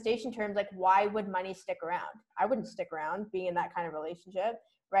manifestation terms, like why would money stick around? I wouldn't stick around being in that kind of relationship,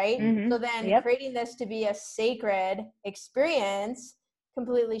 right? Mm-hmm. So then creating this to be a sacred experience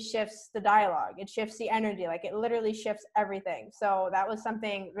completely shifts the dialogue. It shifts the energy. Like it literally shifts everything. So that was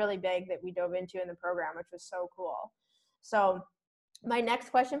something really big that we dove into in the program, which was so cool. So my next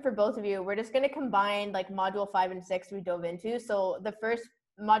question for both of you, we're just going to combine like module 5 and 6 we dove into. So the first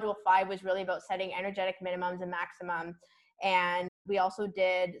module 5 was really about setting energetic minimums and maximums. And we also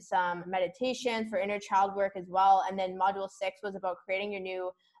did some meditation for inner child work as well. And then module 6 was about creating your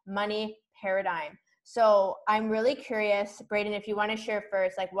new money paradigm. So I'm really curious, Brayden, if you want to share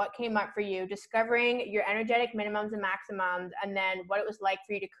first, like what came up for you discovering your energetic minimums and maximums, and then what it was like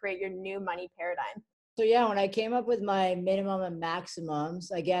for you to create your new money paradigm. So yeah, when I came up with my minimum and maximums,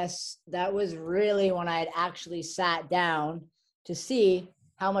 I guess that was really when I had actually sat down to see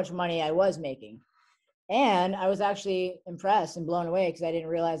how much money I was making. And I was actually impressed and blown away because I didn't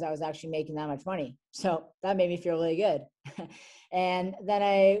realize I was actually making that much money. So that made me feel really good. And then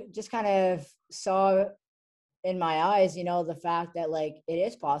I just kind of saw in my eyes, the fact that like it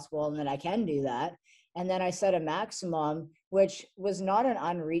is possible and that I can do that. And then I set a maximum, which was not an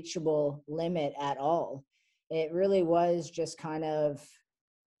unreachable limit at all. It really was just kind of,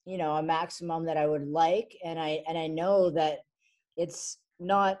 a maximum that I would like. And I know that it's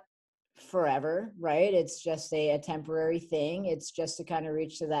not forever, right? It's just a temporary thing. It's just to kind of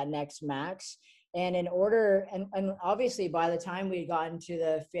reach to that next max. And in order, and obviously by the time we got into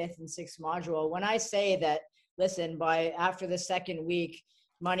the 5th and 6th module, when I say that, listen, after the 2nd week,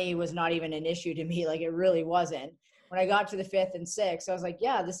 money was not even an issue to me. Like it really wasn't. When I got to the 5th and 6th, I was like,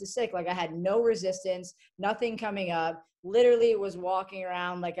 yeah, this is sick. Like I had no resistance, nothing coming up, literally was walking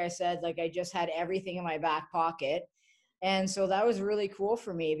around. Like I said, like I just had everything in my back pocket. And so that was really cool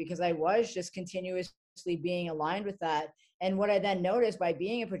for me because I was just continuously being aligned with that. And what I then noticed by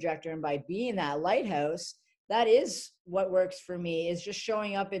being a projector and by being that lighthouse, that is what works for me, is just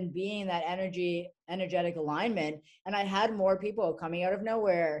showing up and being that energetic alignment. And I had more people coming out of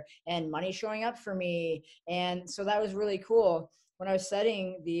nowhere and money showing up for me. And so that was really cool when I was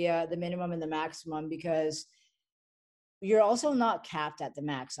setting the minimum and the maximum, because you're also not capped at the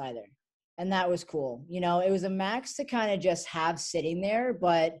max either. And that was cool. It was a max to kind of just have sitting there,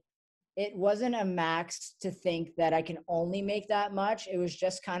 but it wasn't a max to think that I can only make that much. It was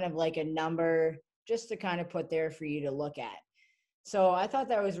just kind of like a number just to kind of put there for you to look at. So I thought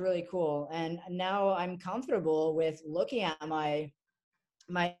that was really cool. And now I'm comfortable with looking at my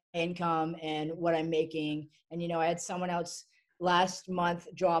income and what I'm making. And, I had someone else last month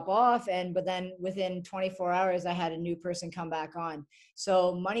drop off, but then within 24 hours, I had a new person come back on.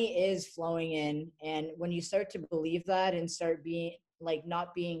 So money is flowing in. And when you start to believe that and start being like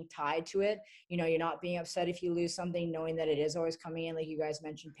not being tied to it, you're not being upset if you lose something, knowing that it is always coming in, like you guys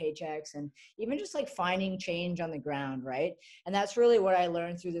mentioned, paychecks, and even just like finding change on the ground, right? And that's really what I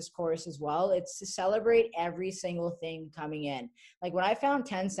learned through this course as well. It's to celebrate every single thing coming in. Like when I found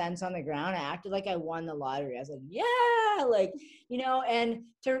 10 cents on the ground, I acted like I won the lottery. I was like, yeah, like, and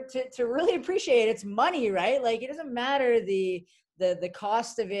to really appreciate it's money, right? Like it doesn't matter the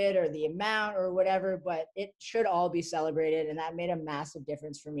cost of it or the amount or whatever, but it should all be celebrated. And that made a massive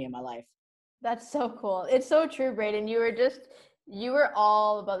difference for me in my life. That's so cool. It's so true, Brayden. You were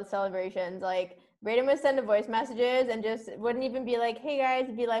all about the celebrations. Like Brayden would send the voice messages and just wouldn't even be like, hey guys,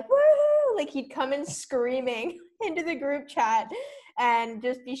 he'd be like, woohoo! Like he'd come in screaming into the group chat and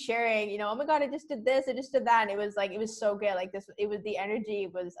just be sharing, oh my God, I just did this, I just did that. And it was so good. Like the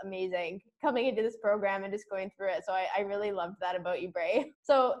energy was amazing coming into this program and just going through it. So I really loved that about you, Bray.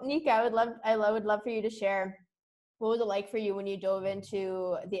 So Nika, I would love for you to share, what was it like for you when you dove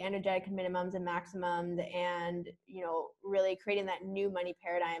into the energetic minimums and maximums and, really creating that new money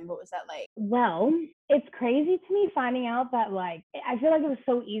paradigm? What was that like? Well, it's crazy to me finding out that like, I feel like it was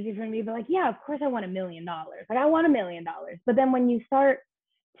so easy for me to be like, yeah, of course I want $1 million. Like I want $1 million. But then when you start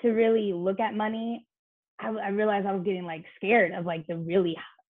to really look at money, I realized I was getting like scared of like the really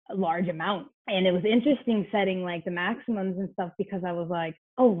large amount. And it was interesting setting like the maximums and stuff, because I was like,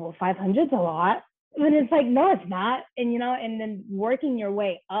 oh, well, 500 is a lot. But it's like, no, it's not. And, and then working your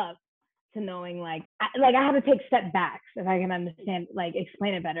way up to knowing like I have to take step backs if I can understand, like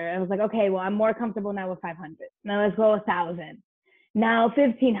explain it better. I was like, okay, well, I'm more comfortable now with 500. Now let's go 1,000. Now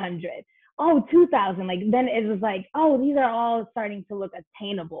 1,500. Oh, 2,000. Like then it was like, oh, these are all starting to look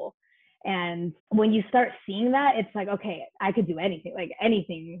attainable. And when you start seeing that, it's like, okay, I could do anything, like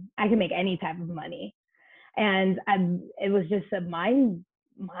anything. I can make any type of money. And it was just a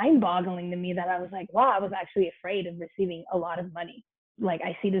mind-boggling to me that I was like, wow, I was actually afraid of receiving a lot of money. Like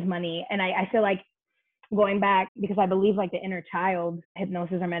I see this money and I feel like going back, because I believe like the inner child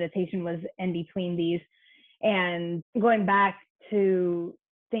hypnosis or meditation was in between these, and going back to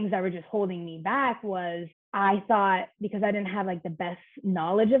things that were just holding me back was I thought, because I didn't have like the best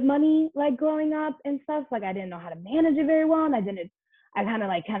knowledge of money, like growing up and stuff, like I didn't know how to manage it very well. And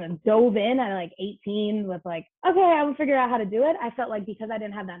I kind of dove in at like 18 with like, okay, I will figure out how to do it. I felt like because I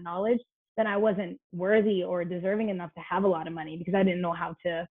didn't have that knowledge, then I wasn't worthy or deserving enough to have a lot of money because I didn't know how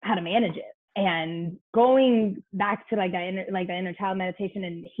to manage it. And going back to like the inner child meditation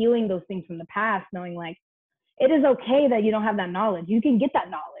and healing those things from the past, knowing like it is okay that you don't have that knowledge. You can get that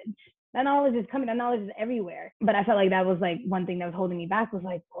knowledge. That knowledge is coming. That knowledge is everywhere. But I felt like that was like one thing that was holding me back was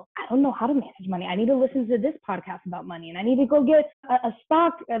like, well, I don't know how to manage money. I need to listen to this podcast about money, and I need to go get a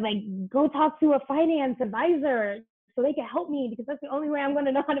stock, or like go talk to a finance advisor so they can help me, because that's the only way I'm going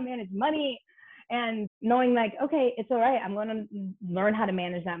to know how to manage money. And knowing like, okay, it's all right. I'm going to learn how to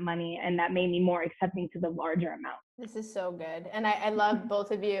manage that money. And that made me more accepting to the larger amount. This is so good. And I love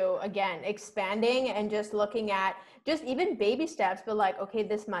both of you, again, expanding and just looking at just even baby steps, but like, okay,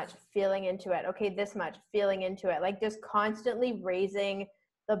 this much, feeling into it. Okay, this much, feeling into it. Like just constantly raising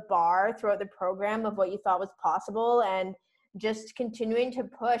the bar throughout the program of what you thought was possible, and just continuing to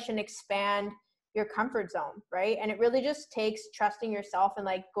push and expand your comfort zone, right? And it really just takes trusting yourself and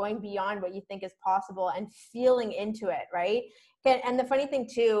like going beyond what you think is possible and feeling into it, right? And the funny thing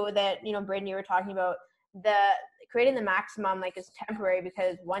too, that, you know, Brayden, you were talking about, the creating the maximum like is temporary,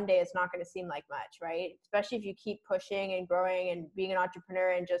 because one day it's not going to seem like much, right? Especially if you keep pushing and growing and being an entrepreneur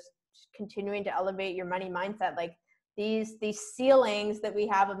and just continuing to elevate your money mindset. Like these ceilings that we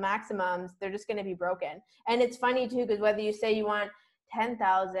have of maximums, they're just going to be broken. And it's funny too, because whether you say you want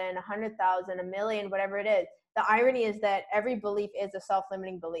 10,000, 100,000, a million, whatever it is, the irony is that every belief is a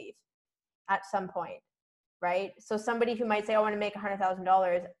self-limiting belief at some point, right? So somebody who might say, I want to make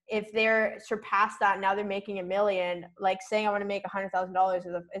 $100,000, if they're surpassed that, now they're making $1 million, like saying I want to make $100,000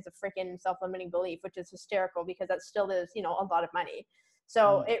 is a freaking self-limiting belief, which is hysterical, because that still is, you know, a lot of money.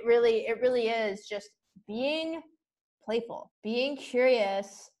 So it really is just being playful, being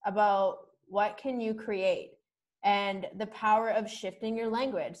curious about what can you create, and the power of shifting your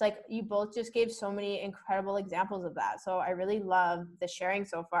language. Like you both just gave so many incredible examples of that. So I really love the sharing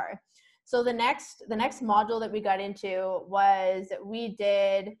so far. So the next module that we got into was, we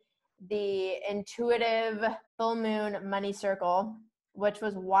did the intuitive full moon money circle, which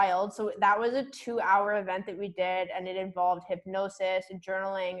was wild. So that was a 2-hour event that we did, and it involved hypnosis,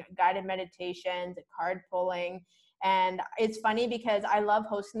 journaling, guided meditations, card pulling. And it's funny because I love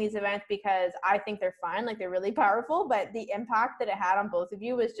hosting these events because I think they're fun, like they're really powerful, but the impact that it had on both of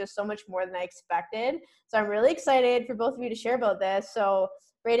you was just so much more than I expected. So I'm really excited for both of you to share about this. So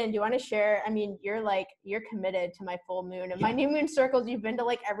Brayden, do you want to share? I mean, you're committed to my full moon and my new moon circles. You've been to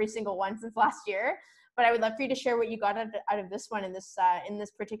like every single one since last year, but I would love for you to share what you got out of this one in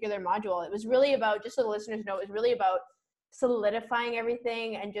this particular module. It was really about, just so the listeners know, it was really about solidifying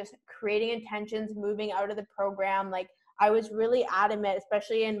everything and just creating intentions, moving out of the program. Like I was really adamant,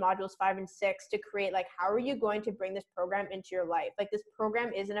 especially in modules 5 and 6, to create like, how are you going to bring this program into your life? Like this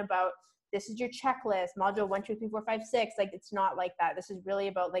program isn't about, this is your checklist, module 1, 2, 3, 4, 5, 6. Like it's not like that. This is really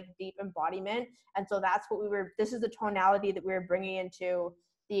about like deep embodiment. And so that's what this is the tonality that we were bringing into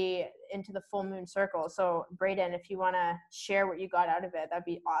the full moon circle. So Brayden, if you want to share what you got out of it, that'd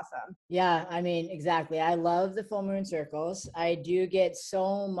be awesome. Yeah, I mean, exactly. I love the full moon circles. I do get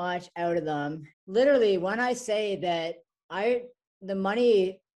so much out of them. Literally, when I say that the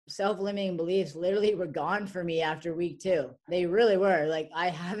money self-limiting beliefs literally were gone for me after week 2. They really were. Like I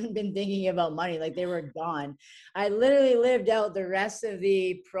haven't been thinking about money, like they were gone. I literally lived out the rest of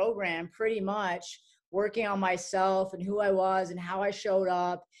the program pretty much working on myself and who I was and how I showed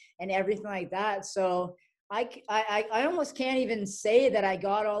up and everything like that. So I almost can't even say that I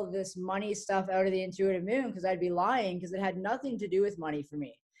got all of this money stuff out of the intuitive moon, because I'd be lying, because it had nothing to do with money for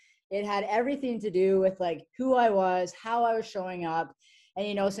me. It had everything to do with like who I was, how I was showing up. And,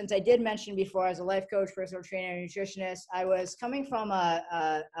 you know, since I did mention before, as a life coach, personal trainer, and nutritionist, I was coming from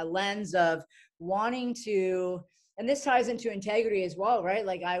a lens of wanting to, and this ties into integrity as well, right?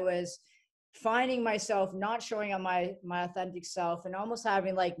 Like I was finding myself not showing up my authentic self, and almost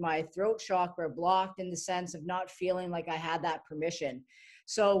having like my throat chakra blocked, in the sense of not feeling like I had that permission.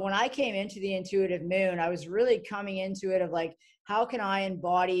 So when I came into the intuitive moon, I was really coming into it of like, how can I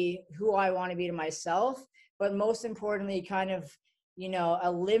embody who I want to be to myself? But most importantly, kind of, you know,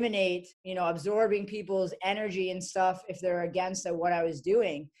 eliminate, you know, absorbing people's energy and stuff if they're against what I was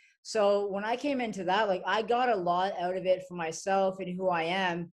doing. So when I came into that, like I got a lot out of it for myself and who I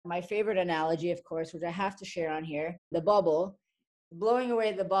am. My favorite analogy, of course, which I have to share on here, the bubble, blowing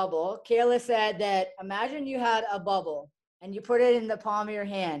away the bubble. Kayla said that imagine you had a bubble and you put it in the palm of your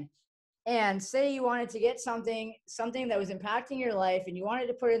hand, and say you wanted to get something that was impacting your life, and you wanted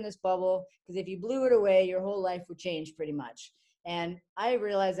to put it in this bubble, because if you blew it away, your whole life would change pretty much. And I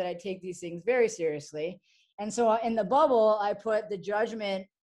realized that I take these things very seriously. And so in the bubble, I put the judgment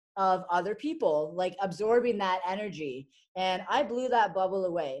of other people, like absorbing that energy. And I blew that bubble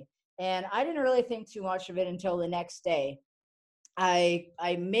away. And I didn't really think too much of it until the next day. I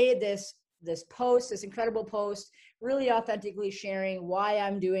made this post, this incredible post, really authentically sharing why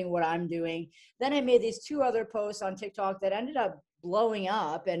I'm doing what I'm doing. Then I made these 2 other posts on TikTok that ended up blowing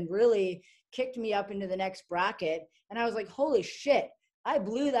up and really kicked me up into the next bracket. And I was like, holy shit, I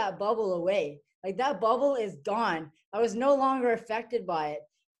blew that bubble away. Like that bubble is gone. I was no longer affected by it.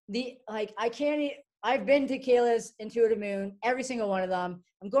 I've been to Kayla's Intuitive Moon, every single one of them.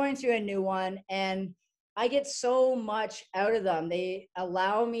 I'm going to a new one, and I get so much out of them. They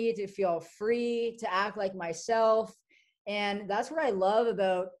allow me to feel free, to act like myself. And that's what I love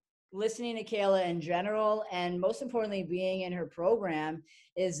about listening to Kayla in general. And most importantly, being in her program,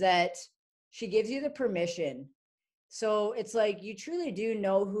 is that she gives you the permission. So it's like you truly do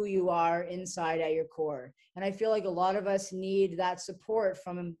know who you are inside at your core. And I feel like a lot of us need that support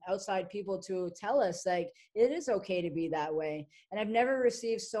from outside people to tell us like it is okay to be that way. And I've never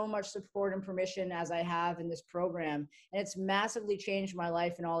received so much support and permission as I have in this program. And it's massively changed my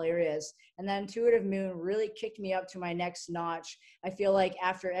life in all areas. And the Intuitive Moon really kicked me up to my next notch. I feel like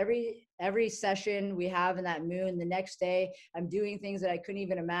after every session we have in that moon, the next day I'm doing things that I couldn't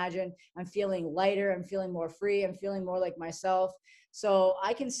even imagine. I'm feeling lighter, I'm feeling more free, I'm feeling more like myself. So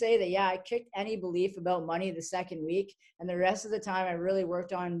I can say that, yeah, I kicked any belief about money the second week. And the rest of the time I really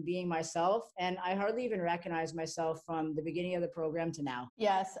worked on being myself. And I hardly even recognize myself from the beginning of the program to now.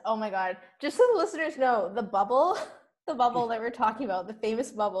 Yes. Oh my God. Just so the listeners know, the bubble, the bubble that we're talking about, the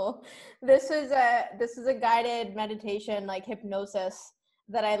famous bubble, this is a guided meditation, like hypnosis,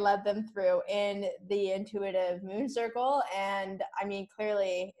 that I led them through in the Intuitive Moon Circle. And I mean,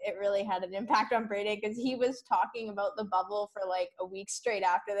 clearly it really had an impact on Brayden, because he was talking about the bubble for like a week straight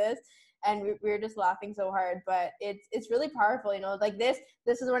after this. And we were just laughing so hard, but it's really powerful, you know, like this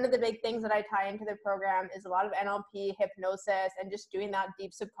is one of the big things that I tie into the program, is a lot of NLP, hypnosis, and just doing that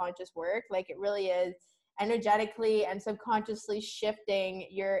deep subconscious work. Like it really is energetically and subconsciously shifting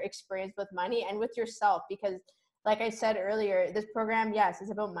your experience with money and with yourself. Because like I said earlier, this program, yes, is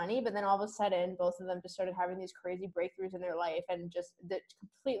about money, but then all of a sudden, both of them just started having these crazy breakthroughs in their life, and just that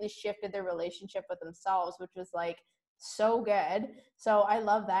completely shifted their relationship with themselves, which was like so good. So I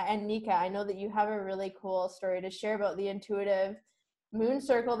love that. And Nika, I know that you have a really cool story to share about the Intuitive Moon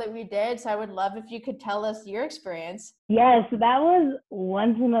Circle that we did. So I would love if you could tell us your experience. Yes, that was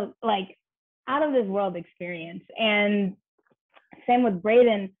once in a, like, out of this world experience. And same with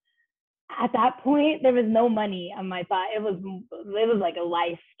Brayden. At that point, there was no money on my thought. It was like a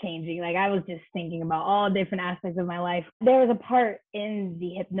life changing. Like I was just thinking about all different aspects of my life. There was a part in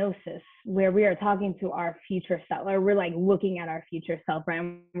the hypnosis where we are talking to our future self, or we're like looking at our future self, right?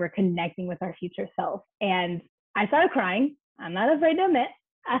 And we're connecting with our future self. And I started crying. I'm not afraid to admit,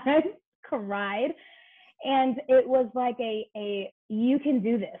 I cried. And it was like a you can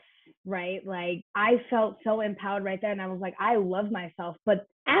do this, right? Like I felt so empowered right there, and I was like, I love myself. But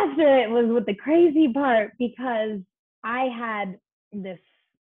after it was with the crazy part, because I had this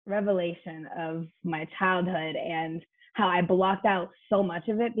revelation of my childhood and how I blocked out so much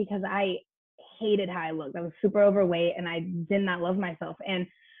of it because I hated how I looked. I was super overweight and I did not love myself. And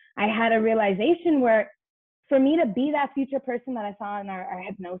I had a realization where for me to be that future person that I saw in our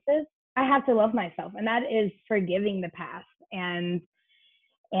hypnosis, I have to love myself. And that is forgiving the past and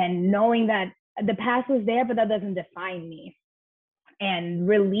knowing that the past was there, but that doesn't define me. And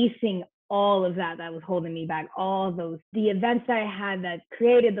releasing all of that was holding me back, all the events that I had that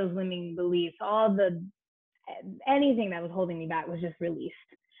created those limiting beliefs, anything that was holding me back was just released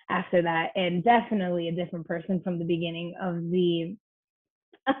after that. And definitely a different person from the beginning of the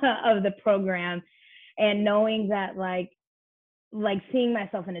of the program, and knowing that like seeing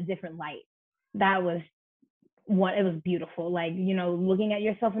myself in a different light, that was what it was beautiful. Like, you know, looking at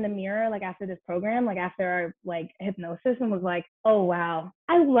yourself in the mirror, like after this program, like after our like hypnosis, and was like, oh wow,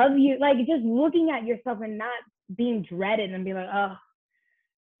 I love you. Like just looking at yourself and not being dreaded and be like, oh,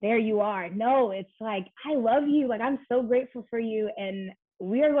 there you are. No, it's like, I love you. Like I'm so grateful for you, and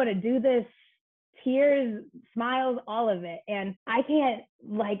we are going to do this. Tears, smiles, all of it. And I can't,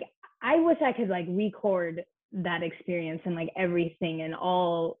 like, I wish I could like record that experience and like everything and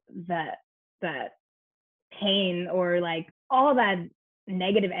all that pain or like all that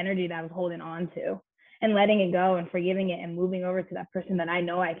negative energy that I was holding on to, and letting it go and forgiving it and moving over to that person that I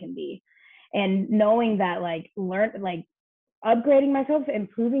know I can be. And knowing that upgrading myself,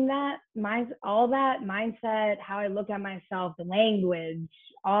 improving all that mindset, how I look at myself, the language,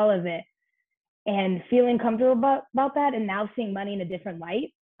 all of it, and feeling comfortable about that, and now seeing money in a different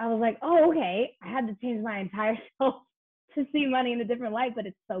light. I was like, oh, okay, I had to change my entire self to see money in a different light, but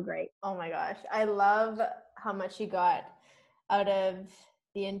it's so great. Oh my gosh. I love how much you got out of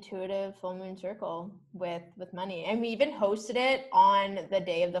the Intuitive Full Moon Circle with money. And we even hosted it on the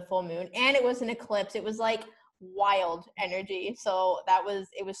day of the full moon, and it was an eclipse. It was like wild energy. So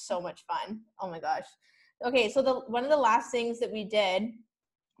it was so much fun. Oh my gosh. Okay, so one of the last things that we did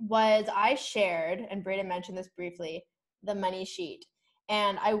was I shared, and Brayden mentioned this briefly, the money sheet.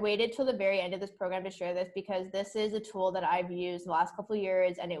 And I waited till the very end of this program to share this because this is a tool that I've used the last couple of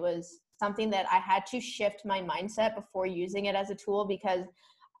years, and it was something that I had to shift my mindset before using it as a tool because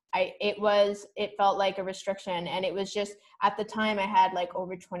it felt like a restriction. And it was just, at the time I had like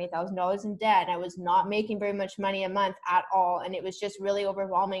over $20,000 in debt. I was not making very much money a month at all. And it was just really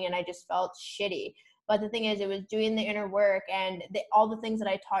overwhelming and I just felt shitty. But the thing is, it was doing the inner work and all the things that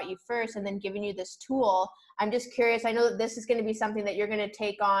I taught you first and then giving you this tool. I'm just curious. I know that this is going to be something that you're going to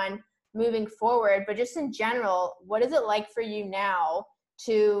take on moving forward, but just in general, what is it like for you now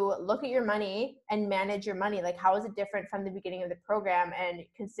to look at your money and manage your money? Like, how is it different from the beginning of the program? And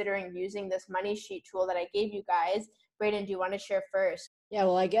considering using this money sheet tool that I gave you guys, Brayden, do you want to share first? Yeah,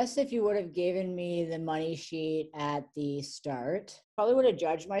 well, I guess if you would have given me the money sheet at the start, probably would have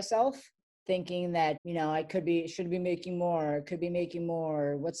judged myself thinking that, I should be making more, could be making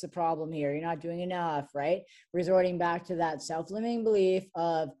more. What's the problem here? You're not doing enough, right? Resorting back to that self-limiting belief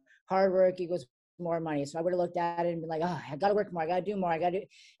of hard work equals more money. So I would have looked at it and been like, oh, I got to work more. I got to do more.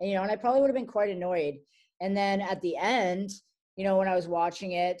 And I probably would have been quite annoyed. And then at the end, when I was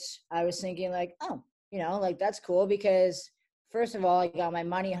watching it, I was thinking like, oh, like that's cool because first of all, I got my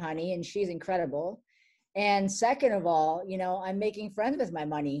money honey and she's incredible. And second of all, I'm making friends with my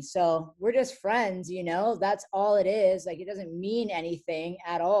money. So we're just friends, that's all it is. Like, it doesn't mean anything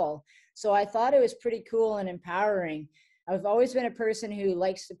at all. So I thought it was pretty cool and empowering. I've always been a person who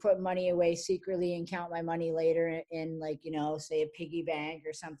likes to put money away secretly and count my money later in like, say a piggy bank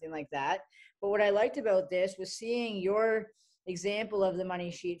or something like that. But what I liked about this was seeing your example of the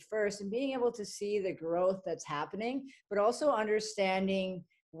money sheet first and being able to see the growth that's happening, but also understanding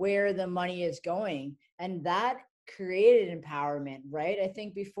where the money is going. And that created empowerment, right? I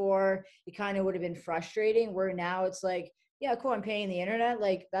think before it kind of would have been frustrating, where now it's like, yeah, cool, I'm paying the internet.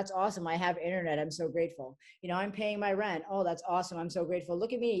 Like, that's awesome. I have internet. I'm so grateful. I'm paying my rent. Oh, that's awesome. I'm so grateful.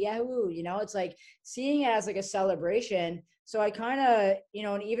 Look at me. Yahoo. It's like seeing it as like a celebration. So I kind of,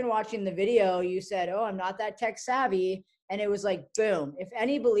 and even watching the video, you said, oh, I'm not that tech savvy. And it was like, boom, if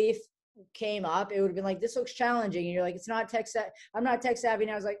any belief came up, it would have been like, this looks challenging. And you're like, it's not tech savvy. I'm not tech savvy.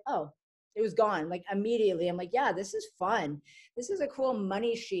 And I was like, oh, it was gone. Like, immediately. I'm like, yeah, this is fun. This is a cool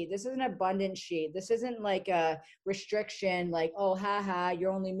money sheet. This is an abundance sheet. This isn't like a restriction, like, oh, haha,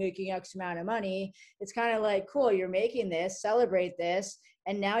 you're only making X amount of money. It's kind of like, cool, you're making this, celebrate this.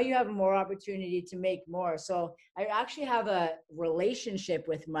 And now you have more opportunity to make more. So I actually have a relationship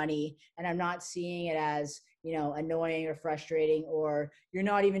with money, and I'm not seeing it as, annoying or frustrating, or you're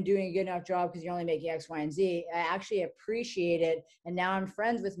not even doing a good enough job because you're only making X, Y, and Z. I actually appreciate it. And now I'm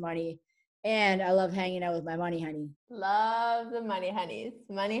friends with money, and I love hanging out with my money honey. Love the money honeys.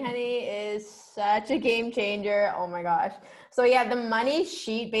 Money honey is such a game changer. Oh my gosh. So yeah, the money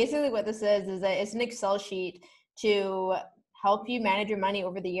sheet, basically what this is that it's an Excel sheet to help you manage your money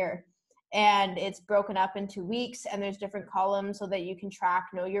over the year. And it's broken up into weeks, and there's different columns so that you can track,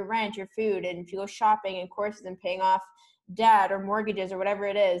 your rent, your food, and if you go shopping and courses and paying off debt or mortgages or whatever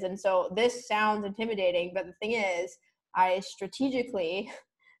it is. And so this sounds intimidating, but the thing is, I strategically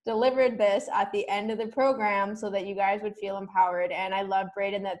delivered this at the end of the program so that you guys would feel empowered. And I love,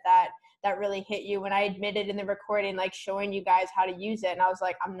 Brayden, that really hit you when I admitted in the recording, like showing you guys how to use it. And I was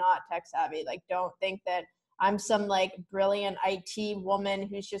like, I'm not tech savvy. Like, don't think that I'm some like brilliant IT woman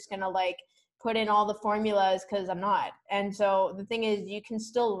who's just going to like put in all the formulas, because I'm not. And so the thing is, you can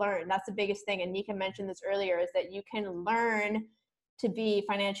still learn. That's the biggest thing. And Nika mentioned this earlier, is that you can learn to be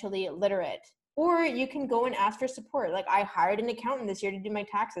financially literate. Or you can go and ask for support. Like, I hired an accountant this year to do my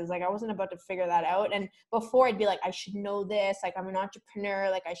taxes. Like, I wasn't about to figure that out. And before, I'd be like, I should know this. Like, I'm an entrepreneur.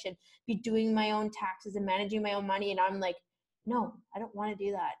 Like, I should be doing my own taxes and managing my own money. And I'm like, no, I don't want to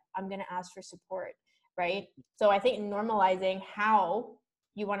do that. I'm going to ask for support, right? So I think normalizing how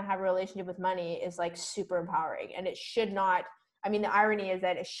you want to have a relationship with money is like super empowering. And it should not, the irony is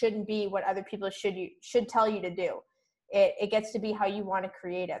that it shouldn't be what other people should tell you to do. It gets to be how you want to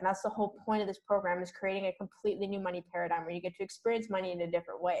create it. And that's the whole point of this program, is creating a completely new money paradigm where you get to experience money in a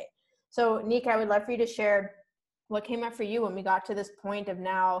different way. So Nika, I would love for you to share what came up for you when we got to this point of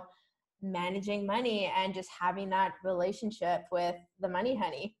now managing money and just having that relationship with the money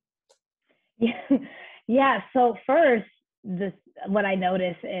honey. Yeah. So first, what I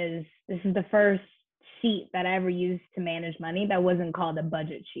noticed is this is the first sheet that I ever used to manage money that wasn't called a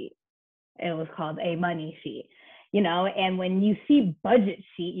budget sheet. It was called a money sheet. And when you see budget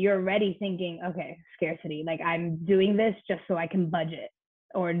sheet, you're already thinking, okay, scarcity. Like, I'm doing this just so I can budget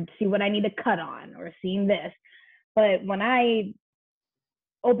or see what I need to cut on or seeing this. But when I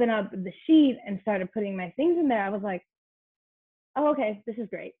opened up the sheet and started putting my things in there, I was like, oh, okay, this is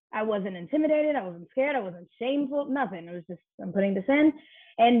great. I wasn't intimidated. I wasn't scared. I wasn't shameful, nothing. It was just, I'm putting this in.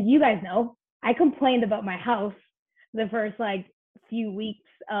 And you guys know, I complained about my house the first like few weeks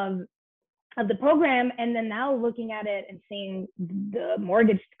of the program. And then now looking at it and seeing the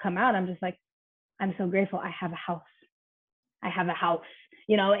mortgage come out, I'm just like, I'm so grateful I have a house. I have a house,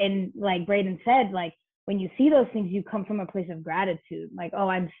 you know, and like Brayden said, like when you see those things, you come from a place of gratitude. Like, oh,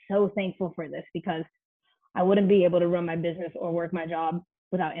 I'm so thankful for this because I wouldn't be able to run my business or work my job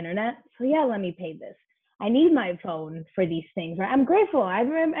without internet. So yeah, let me pay this. I need my phone for these things, right? I'm grateful.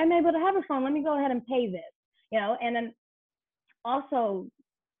 I'm able to have a phone. Let me go ahead and pay this, you know, and then also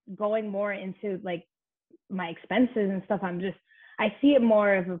going more into like my expenses and stuff. I see it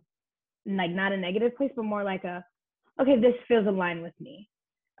more of a, like not a negative place, but more like a, okay, this feels aligned with me.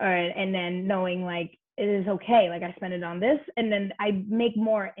 All right. And then knowing like, it is okay. Like I spend it on this. And then I make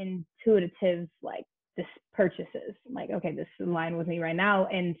more intuitive, like this purchases. Like, okay, this is aligned with me right now.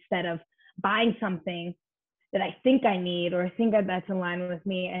 Instead of buying something that I think I need or think that that's aligned with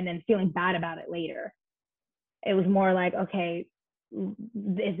me and then feeling bad about it later. It was more like, okay,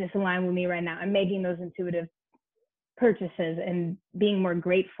 is this aligned with me right now? I'm making those intuitive purchases and being more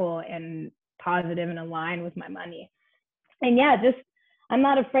grateful and positive and aligned with my money. And yeah, just I'm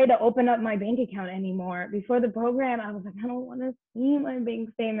not afraid to open up my bank account anymore. Before the program, I was like, I don't want to see my bank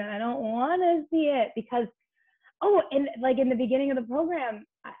statement. I don't want to see it because, oh, and like in the beginning of the program,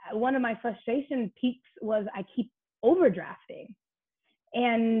 one of my frustration peaks was I keep overdrafting.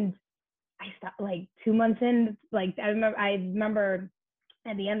 And I stopped like 2 months in, like I remember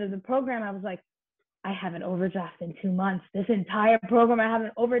at the end of the program, I was like, I haven't overdraft in 2 months. This entire program, I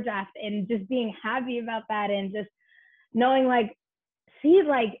haven't overdraft, and just being happy about that and just knowing like, see,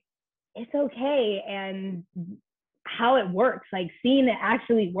 like it's okay and how it works, like seeing it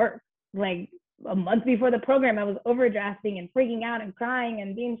actually work. Like a month before the program, I was overdrafting and freaking out and crying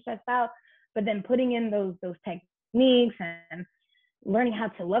and being stressed out, but then putting in those techniques and learning how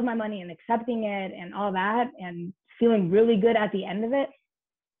to love my money and accepting it and all that and feeling really good at the end of it.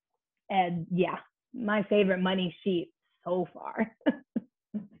 And yeah, my favorite money sheet so far.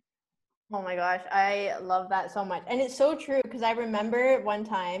 Oh my gosh, I love that so much. And it's so true because I remember one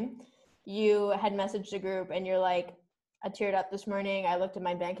time you had messaged a group and you're like, I teared up this morning. I looked at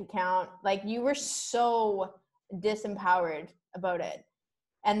my bank account. Like you were so disempowered about it.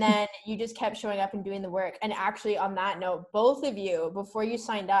 And then you just kept showing up and doing the work. And actually on that note, both of you, before you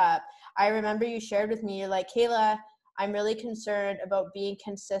signed up, I remember you shared with me, you're like, Kayla, I'm really concerned about being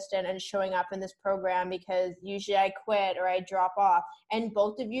consistent and showing up in this program because usually I quit or I drop off. And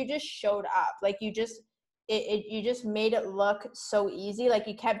both of you just showed up. Like you just, you just made it look so easy. Like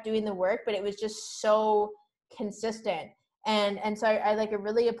you kept doing the work, but it was just so consistent. And so I like, I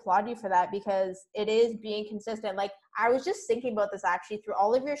really applaud you for that because it is being consistent. Like I was just thinking about this actually through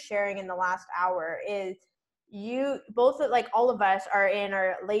all of your sharing in the last hour is you both, like all of us are in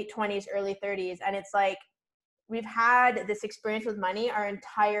our late 20s, early 30s. And it's like, we've had this experience with money our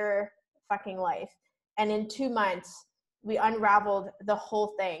entire fucking life. And in 2 months, we unraveled the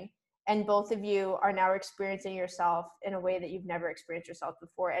whole thing. And both of you are now experiencing yourself in a way that you've never experienced yourself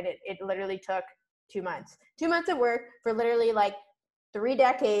before. And it literally took 2 months. 2 months of work for literally like 3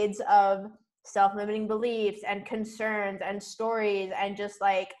 decades of self-limiting beliefs and concerns and stories and just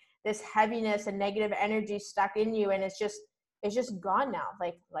like this heaviness and negative energy stuck in you. And it's just gone now,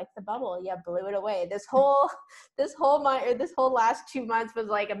 like the bubble. Yeah, blew it away. This whole month or this whole last 2 months was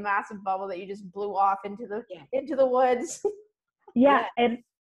like a massive bubble that you just blew off into the woods. Yeah, and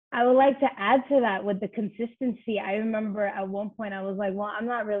I would like to add to that with the consistency. I remember at one point I was like, well, I'm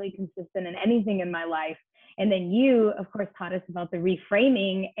not really consistent in anything in my life. And then you, of course, taught us about the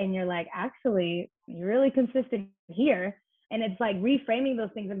reframing, and you're like, actually, you're really consistent here. And it's like reframing those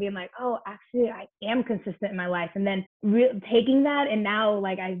things and being like, oh, actually, I am consistent in my life. And then taking that. And now,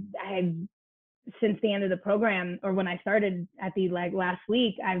 like, I since the end of the program, or when I started at the like last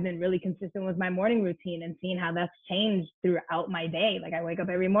week, I've been really consistent with my morning routine and seeing how that's changed throughout my day. Like I wake up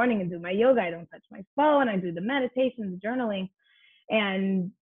every morning and do my yoga. I don't touch my phone. I do the meditation, the journaling,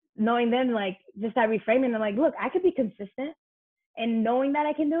 and knowing then like just that reframing. I'm like, look, I could be consistent, and knowing that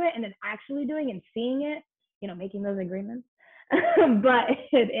I can do it, and then actually doing and seeing it, you know, making those agreements. But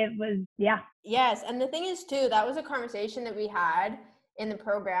it was, yeah. Yes. And the thing is too, that was a conversation that we had in the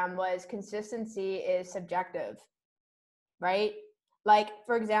program was consistency is subjective, right? Like,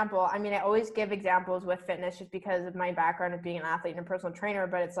 for example, I mean, I always give examples with fitness just because of my background of being an athlete and a personal trainer,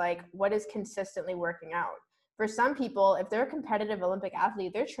 but it's like, what is consistently working out? For some people, if they're a competitive Olympic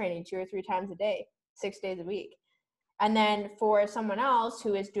athlete, they're training 2 or 3 times a day, 6 days a week. And then for someone else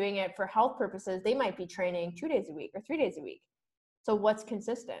who is doing it for health purposes, they might be training 2 days a week or 3 days a week. So what's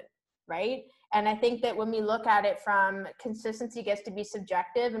consistent, right? And I think that when we look at it from consistency gets to be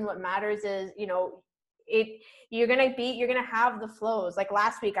subjective, and what matters is, you're gonna have the flows. Like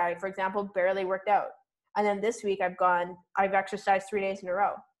last week, I, for example, barely worked out. And then this week I've exercised 3 days in a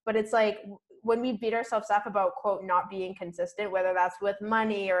row. But it's like when we beat ourselves up about, quote, not being consistent, whether that's with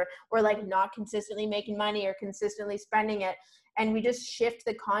money or like not consistently making money or consistently spending it, and we just shift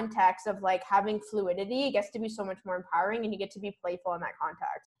the context of like having fluidity, it gets to be so much more empowering, and you get to be playful in that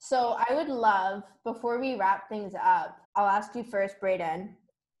context. So I would love, before we wrap things up, I'll ask you first, Brayden,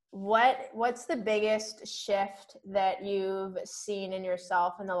 what's the biggest shift that you've seen in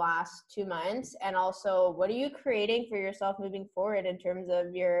yourself in the last 2 months? And also, what are you creating for yourself moving forward in terms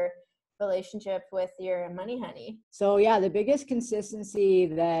of your relationship with your money honey? So yeah, the biggest consistency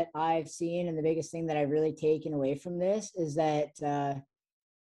that I've seen, and the biggest thing that I've really taken away from this, is that,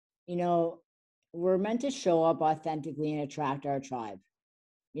 we're meant to show up authentically and attract our tribe.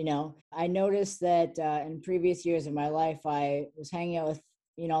 I noticed that in previous years of my life, I was hanging out with,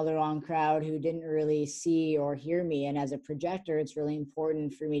 the wrong crowd who didn't really see or hear me. And as a projector, it's really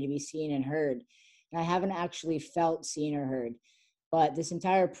important for me to be seen and heard. And I haven't actually felt seen or heard, but this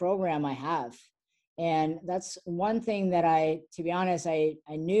entire program I have. And that's one thing that to be honest, I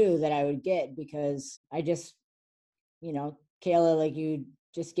knew that I would get, because I just, Kayla, like, you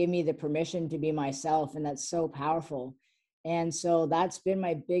just give me the permission to be myself. And that's so powerful. And so that's been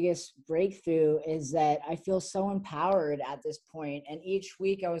my biggest breakthrough, is that I feel so empowered at this point. And each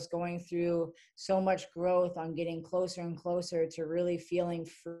week I was going through so much growth on getting closer and closer to really feeling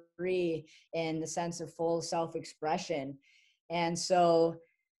free in the sense of full self-expression. And so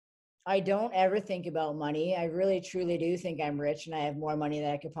I don't ever think about money. I really, truly do think I'm rich and I have more money than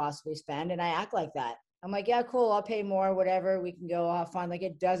I could possibly spend. And I act like that. I'm like, yeah, cool, I'll pay more, whatever, we can go have fun. Like,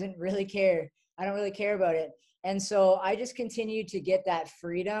 it doesn't really care. I don't really care about it. And so I just continue to get that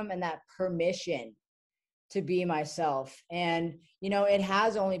freedom and that permission to be myself. And, it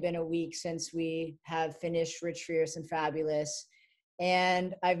has only been a week since we have finished Rich, Fierce, and Fabulous.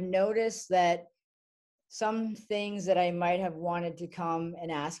 And I've noticed that some things that I might have wanted to come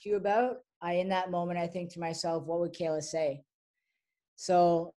and ask you about, in that moment, I think to myself, what would Kayla say?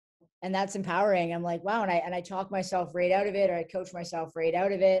 So, and that's empowering. I'm like, wow. And I talk myself right out of it, or I coach myself right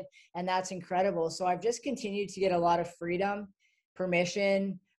out of it. And that's incredible. So I've just continued to get a lot of freedom,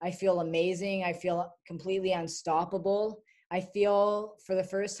 permission. I feel amazing. I feel completely unstoppable. I feel for the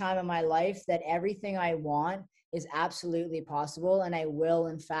first time in my life that everything I want is absolutely possible, and I will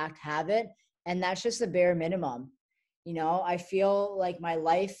in fact have it. And that's just the bare minimum. I feel like my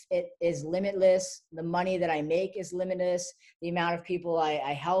life, it is limitless. The money that I make is limitless. The amount of people I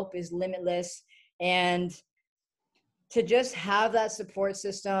help is limitless. And to just have that support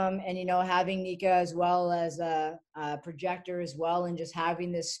system, and, having Nika as well as a projector as well, and just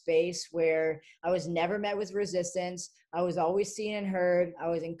having this space where I was never met with resistance. I was always seen and heard. I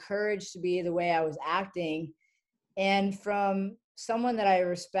was encouraged to be the way I was acting. And from someone that I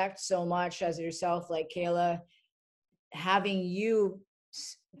respect so much as yourself, like Kayla, having you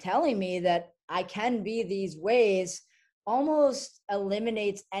telling me that I can be these ways almost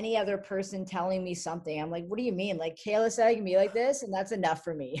eliminates any other person telling me something. I'm like, what do you mean? Like, Kayla said I can be like this, and that's enough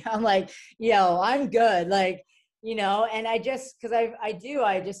for me. I'm like, I'm good. Like, and I just, because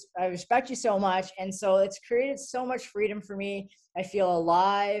I respect you so much. And so it's created so much freedom for me. I feel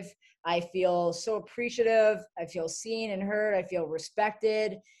alive. I feel so appreciative. I feel seen and heard. I feel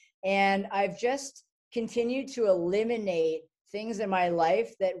respected. And I've just continued to eliminate things in my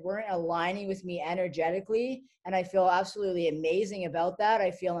life that weren't aligning with me energetically. And I feel absolutely amazing about that.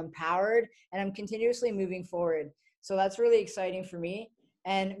 I feel empowered, and I'm continuously moving forward. So that's really exciting for me.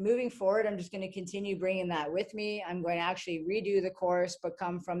 And moving forward, I'm just going to continue bringing that with me. I'm going to actually redo the course, but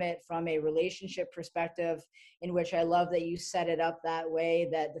come from it from a relationship perspective, in which I love that you set it up that way,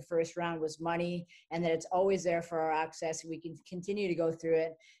 that the first round was money, and that it's always there for our access. We can continue to go through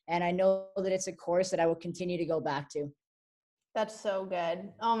it. And I know that it's a course that I will continue to go back to. That's so good.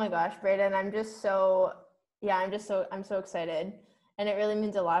 Oh my gosh, Brayden, I'm so excited. And it really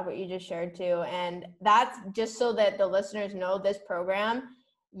means a lot what you just shared too. And that's just so that the listeners know, this program,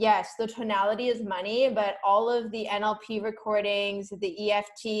 yes, the tonality is money, but all of the NLP recordings, the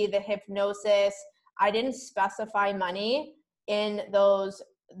EFT, the hypnosis, I didn't specify money in those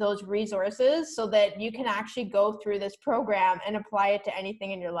resources, so that you can actually go through this program and apply it to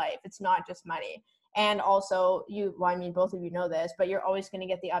anything in your life. It's not just money. And also well, I mean, both of you know this, but you're always going to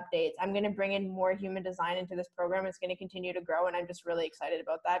get the updates. I'm going to bring in more human design into this program. It's going to continue to grow. And I'm just really excited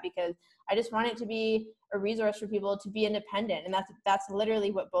about that because I just want it to be a resource for people to be independent. And that's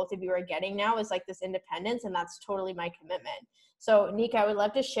literally what both of you are getting now, is like this independence. And that's totally my commitment. So Nika, I would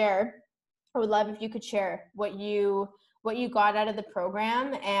love if you could share what you got out of the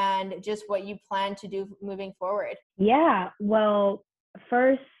program and just what you plan to do moving forward. Yeah, well,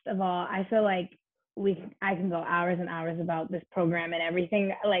 first of all, I feel like I can go hours and hours about this program and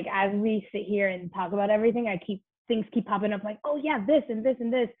everything. Like as we sit here and talk about everything, things keep popping up like, oh yeah, this and this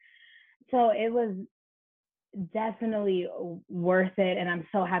and this. So it was definitely worth it. And I'm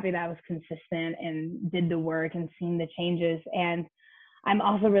so happy that I was consistent and did the work and seen the changes. And I'm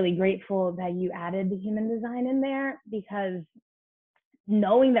also really grateful that you added the human design in there, because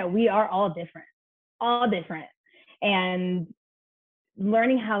knowing that we are all different, and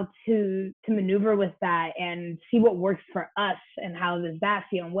learning how to maneuver with that and see what works for us and how does that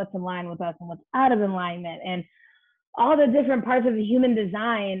feel and what's in line with us and what's out of alignment and all the different parts of the human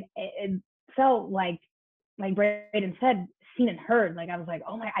design, it felt like Brayden said, seen and heard. Like I was like,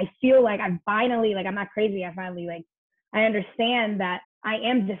 oh my, I feel like I'm finally, like I'm not crazy. I finally I understand that I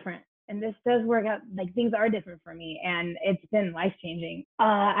am different. And this does work out, like things are different for me, and it's been life-changing.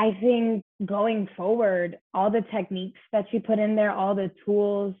 I think going forward, all the techniques that you put in there, all the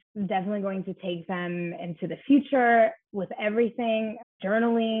tools, definitely going to take them into the future with everything,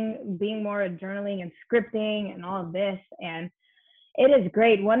 journaling, being more journaling and scripting and all of this. And it is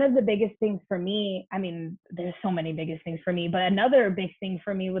great. One of the biggest things for me, I mean, there's so many biggest things for me, but another big thing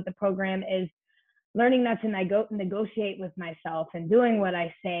for me with the program is learning not to negotiate with myself and doing what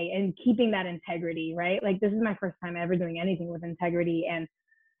I say and keeping that integrity, right? Like this is my first time ever doing anything with integrity, and,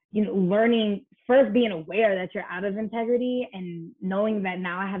 you know, learning first, being aware that you're out of integrity and knowing that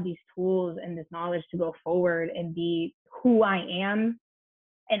now I have these tools and this knowledge to go forward and be who I am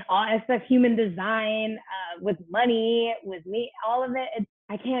in all aspects, human design, with money, with me, all of it.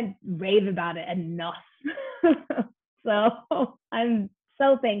 I can't rave about it enough. So I'm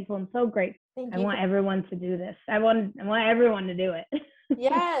so thankful and so grateful. I want everyone to do this. I want everyone to do it.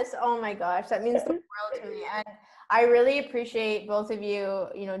 Yes. Oh my gosh. That means the world to me. And I really appreciate both of you,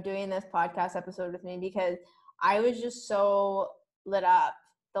 you know, doing this podcast episode with me, because I was just so lit up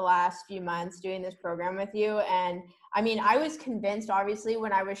the last few months doing this program with you. And I mean, I was convinced, obviously,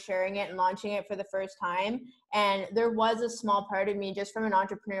 when I was sharing it and launching it for the first time. And there was a small part of me, just from an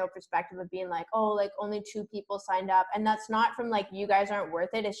entrepreneurial perspective, of being like, oh, like only 2 people signed up. And that's not from like, you guys aren't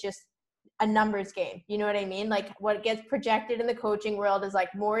worth it. It's just a numbers game. You know what I mean? Like what gets projected in the coaching world is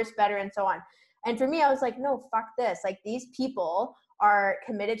like more is better and so on. And for me, I was like, no, fuck this. Like these people are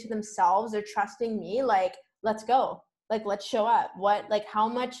committed to themselves. They're trusting me. Like, let's go. Like, let's show up. Like how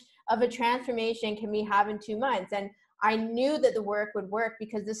much of a transformation can we have in 2 months? And I knew that the work would work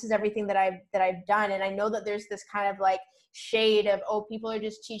because this is everything that I've done. And I know that there's this kind of like shade of, oh, people are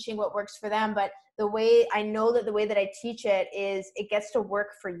just teaching what works for them. But the way that I teach it is it gets to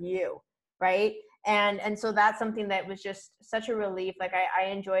work for you. Right. And so that's something that was just such a relief. Like I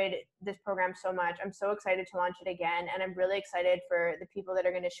enjoyed this program so much. I'm so excited to launch it again. And I'm really excited for the people that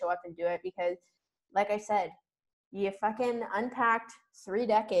are going to show up and do it, because like I said, you fucking unpacked 3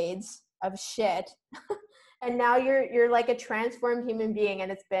 decades of shit. And now you're like a transformed human being,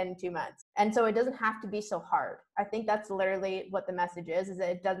 and it's been 2 months. And so it doesn't have to be so hard. I think that's literally what the message is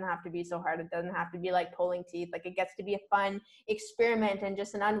that it doesn't have to be so hard. It doesn't have to be like pulling teeth. Like it gets to be a fun experiment and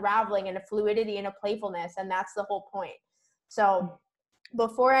just an unraveling and a fluidity and a playfulness. And that's the whole point. So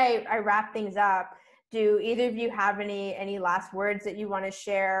before I wrap things up, do either of you have any last words that you want to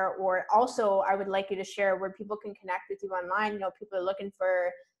share? Or also, I would like you to share where people can connect with you online. You know, people are looking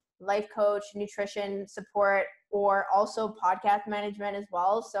for life coach, nutrition support, or also podcast management as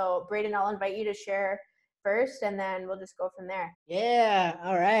well. So Brayden, I'll invite you to share first, and then we'll just go from there. Yeah.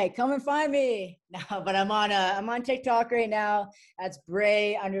 All right. Come and find me. No, but I'm on TikTok right now. That's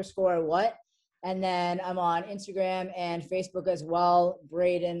Bray_what. And then I'm on Instagram and Facebook as well,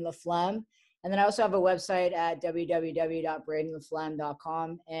 Brayden Laflamme. And then I also have a website at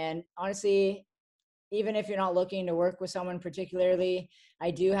www.braydenlaflamme.com. And honestly, even if you're not looking to work with someone particularly,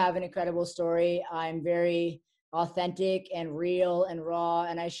 I do have an incredible story. I'm very authentic and real and raw,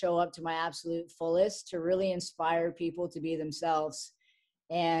 and I show up to my absolute fullest to really inspire people to be themselves.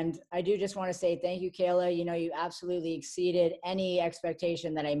 And I do just want to say thank you, Kayla. You know, you absolutely exceeded any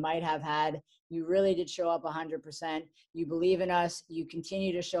expectation that I might have had. You really did show up 100%. You believe in us. You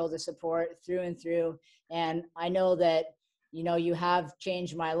continue to show the support through and through. And I know that you have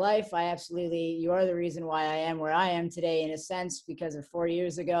changed my life. You're the reason why I am where I am today, in a sense, because of 4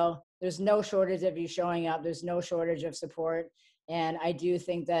 years ago. There's no shortage of you showing up. There's no shortage of support. And I do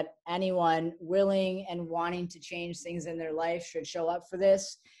think that anyone willing and wanting to change things in their life should show up for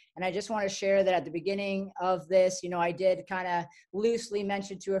this. And I just want to share that at the beginning of this, I did kind of loosely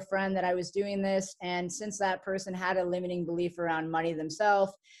mention to a friend that I was doing this. And since that person had a limiting belief around money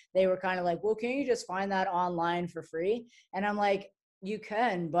themselves, they were kind of like, well, can you just find that online for free? And I'm like, you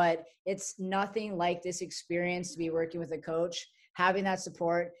can, but it's nothing like this experience to be working with a coach, having that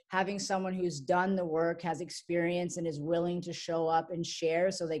support, having someone who's done the work, has experience, and is willing to show up and share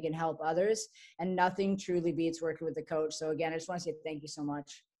so they can help others. And nothing truly beats working with a coach. So again, I just want to say thank you so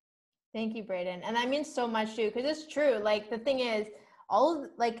much. Thank you, Brayden. And that means so much too, because it's true. Like the thing is,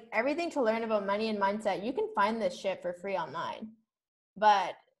 everything to learn about money and mindset, you can find this shit for free online.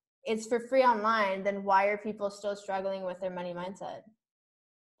 But it's for free online, then why are people still struggling with their money mindset?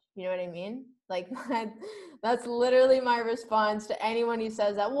 You know what I mean? Like that's literally my response to anyone who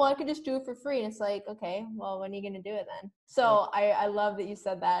says that, well, I could just do it for free. And it's like, okay, well, when are you going to do it then? So I love that you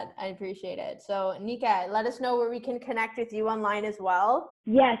said that. I appreciate it. So Nika, let us know where we can connect with you online as well.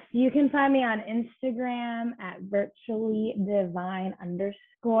 Yes, you can find me on Instagram at virtuallydivine_.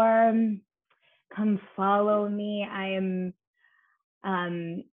 Come follow me. I am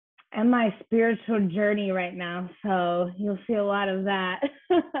in my spiritual journey right now, so you'll see a lot of that.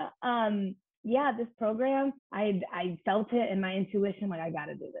 This program, I felt it in my intuition, like I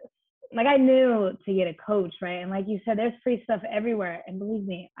gotta do this. Like I knew to get a coach, right? And like you said, there's free stuff everywhere. And believe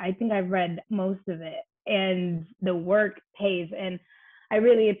me, I think I've read most of it, and the work pays. And I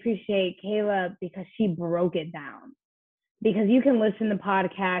really appreciate Kayla because she broke it down. Because you can listen to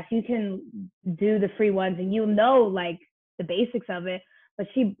podcasts, you can do the free ones, and you'll know like the basics of it. But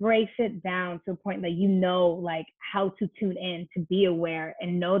she breaks it down to a point that like how to tune in, to be aware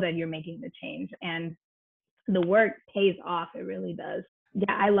and know that you're making the change. And the work pays off. It really does.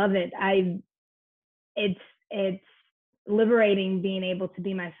 Yeah, I love it. It's liberating being able to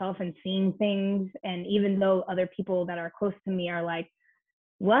be myself and seeing things. And even though other people that are close to me are like,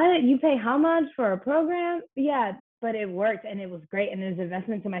 what? You pay how much for a program? Yeah, but it worked and it was great. And there's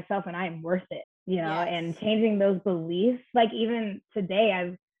investment to myself and I am worth it. Yes. And changing those beliefs. Like even today, I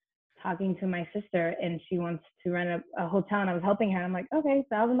was talking to my sister and she wants to rent a hotel and I was helping her. I'm like, okay,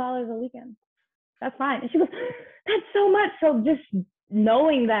 $1,000 a weekend. That's fine. And she goes, that's so much. So just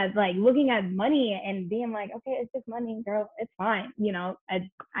knowing that, like looking at money and being like, okay, it's just money, girl. It's fine.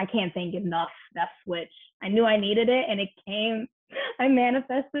 I can't thank enough that switch. I knew I needed it and it came. I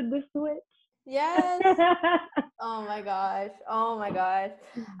manifested the switch. Yes. Oh my gosh.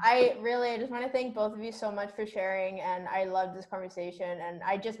 I just want to thank both of you so much for sharing. And I love this conversation. And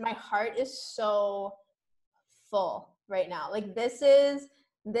my heart is so full right now. Like this is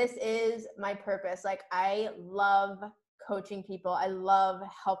my purpose. Like I love coaching people. I love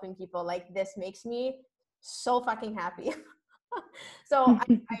helping people. Like this makes me so fucking happy. So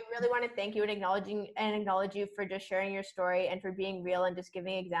I really want to thank you and acknowledge you for just sharing your story and for being real and just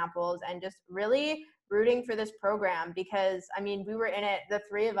giving examples and just really rooting for this program, because we were in it, the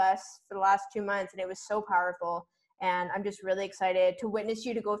three of us, for the last 2 months, and it was so powerful. And I'm just really excited to witness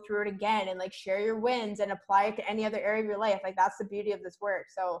you to go through it again and like share your wins and apply it to any other area of your life. Like that's the beauty of this work.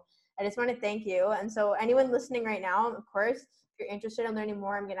 So I just want to thank you. And so anyone listening right now, of course, if you're interested in learning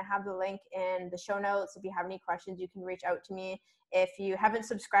more, I'm going to have the link in the show notes. If you have any questions, you can reach out to me. If you haven't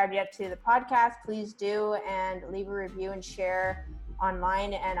subscribed yet to the podcast, please do, and leave a review and share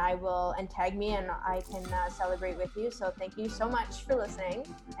online, and tag me and I can celebrate with you. So thank you so much for listening,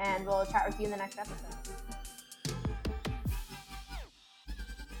 and we'll chat with you in the next episode.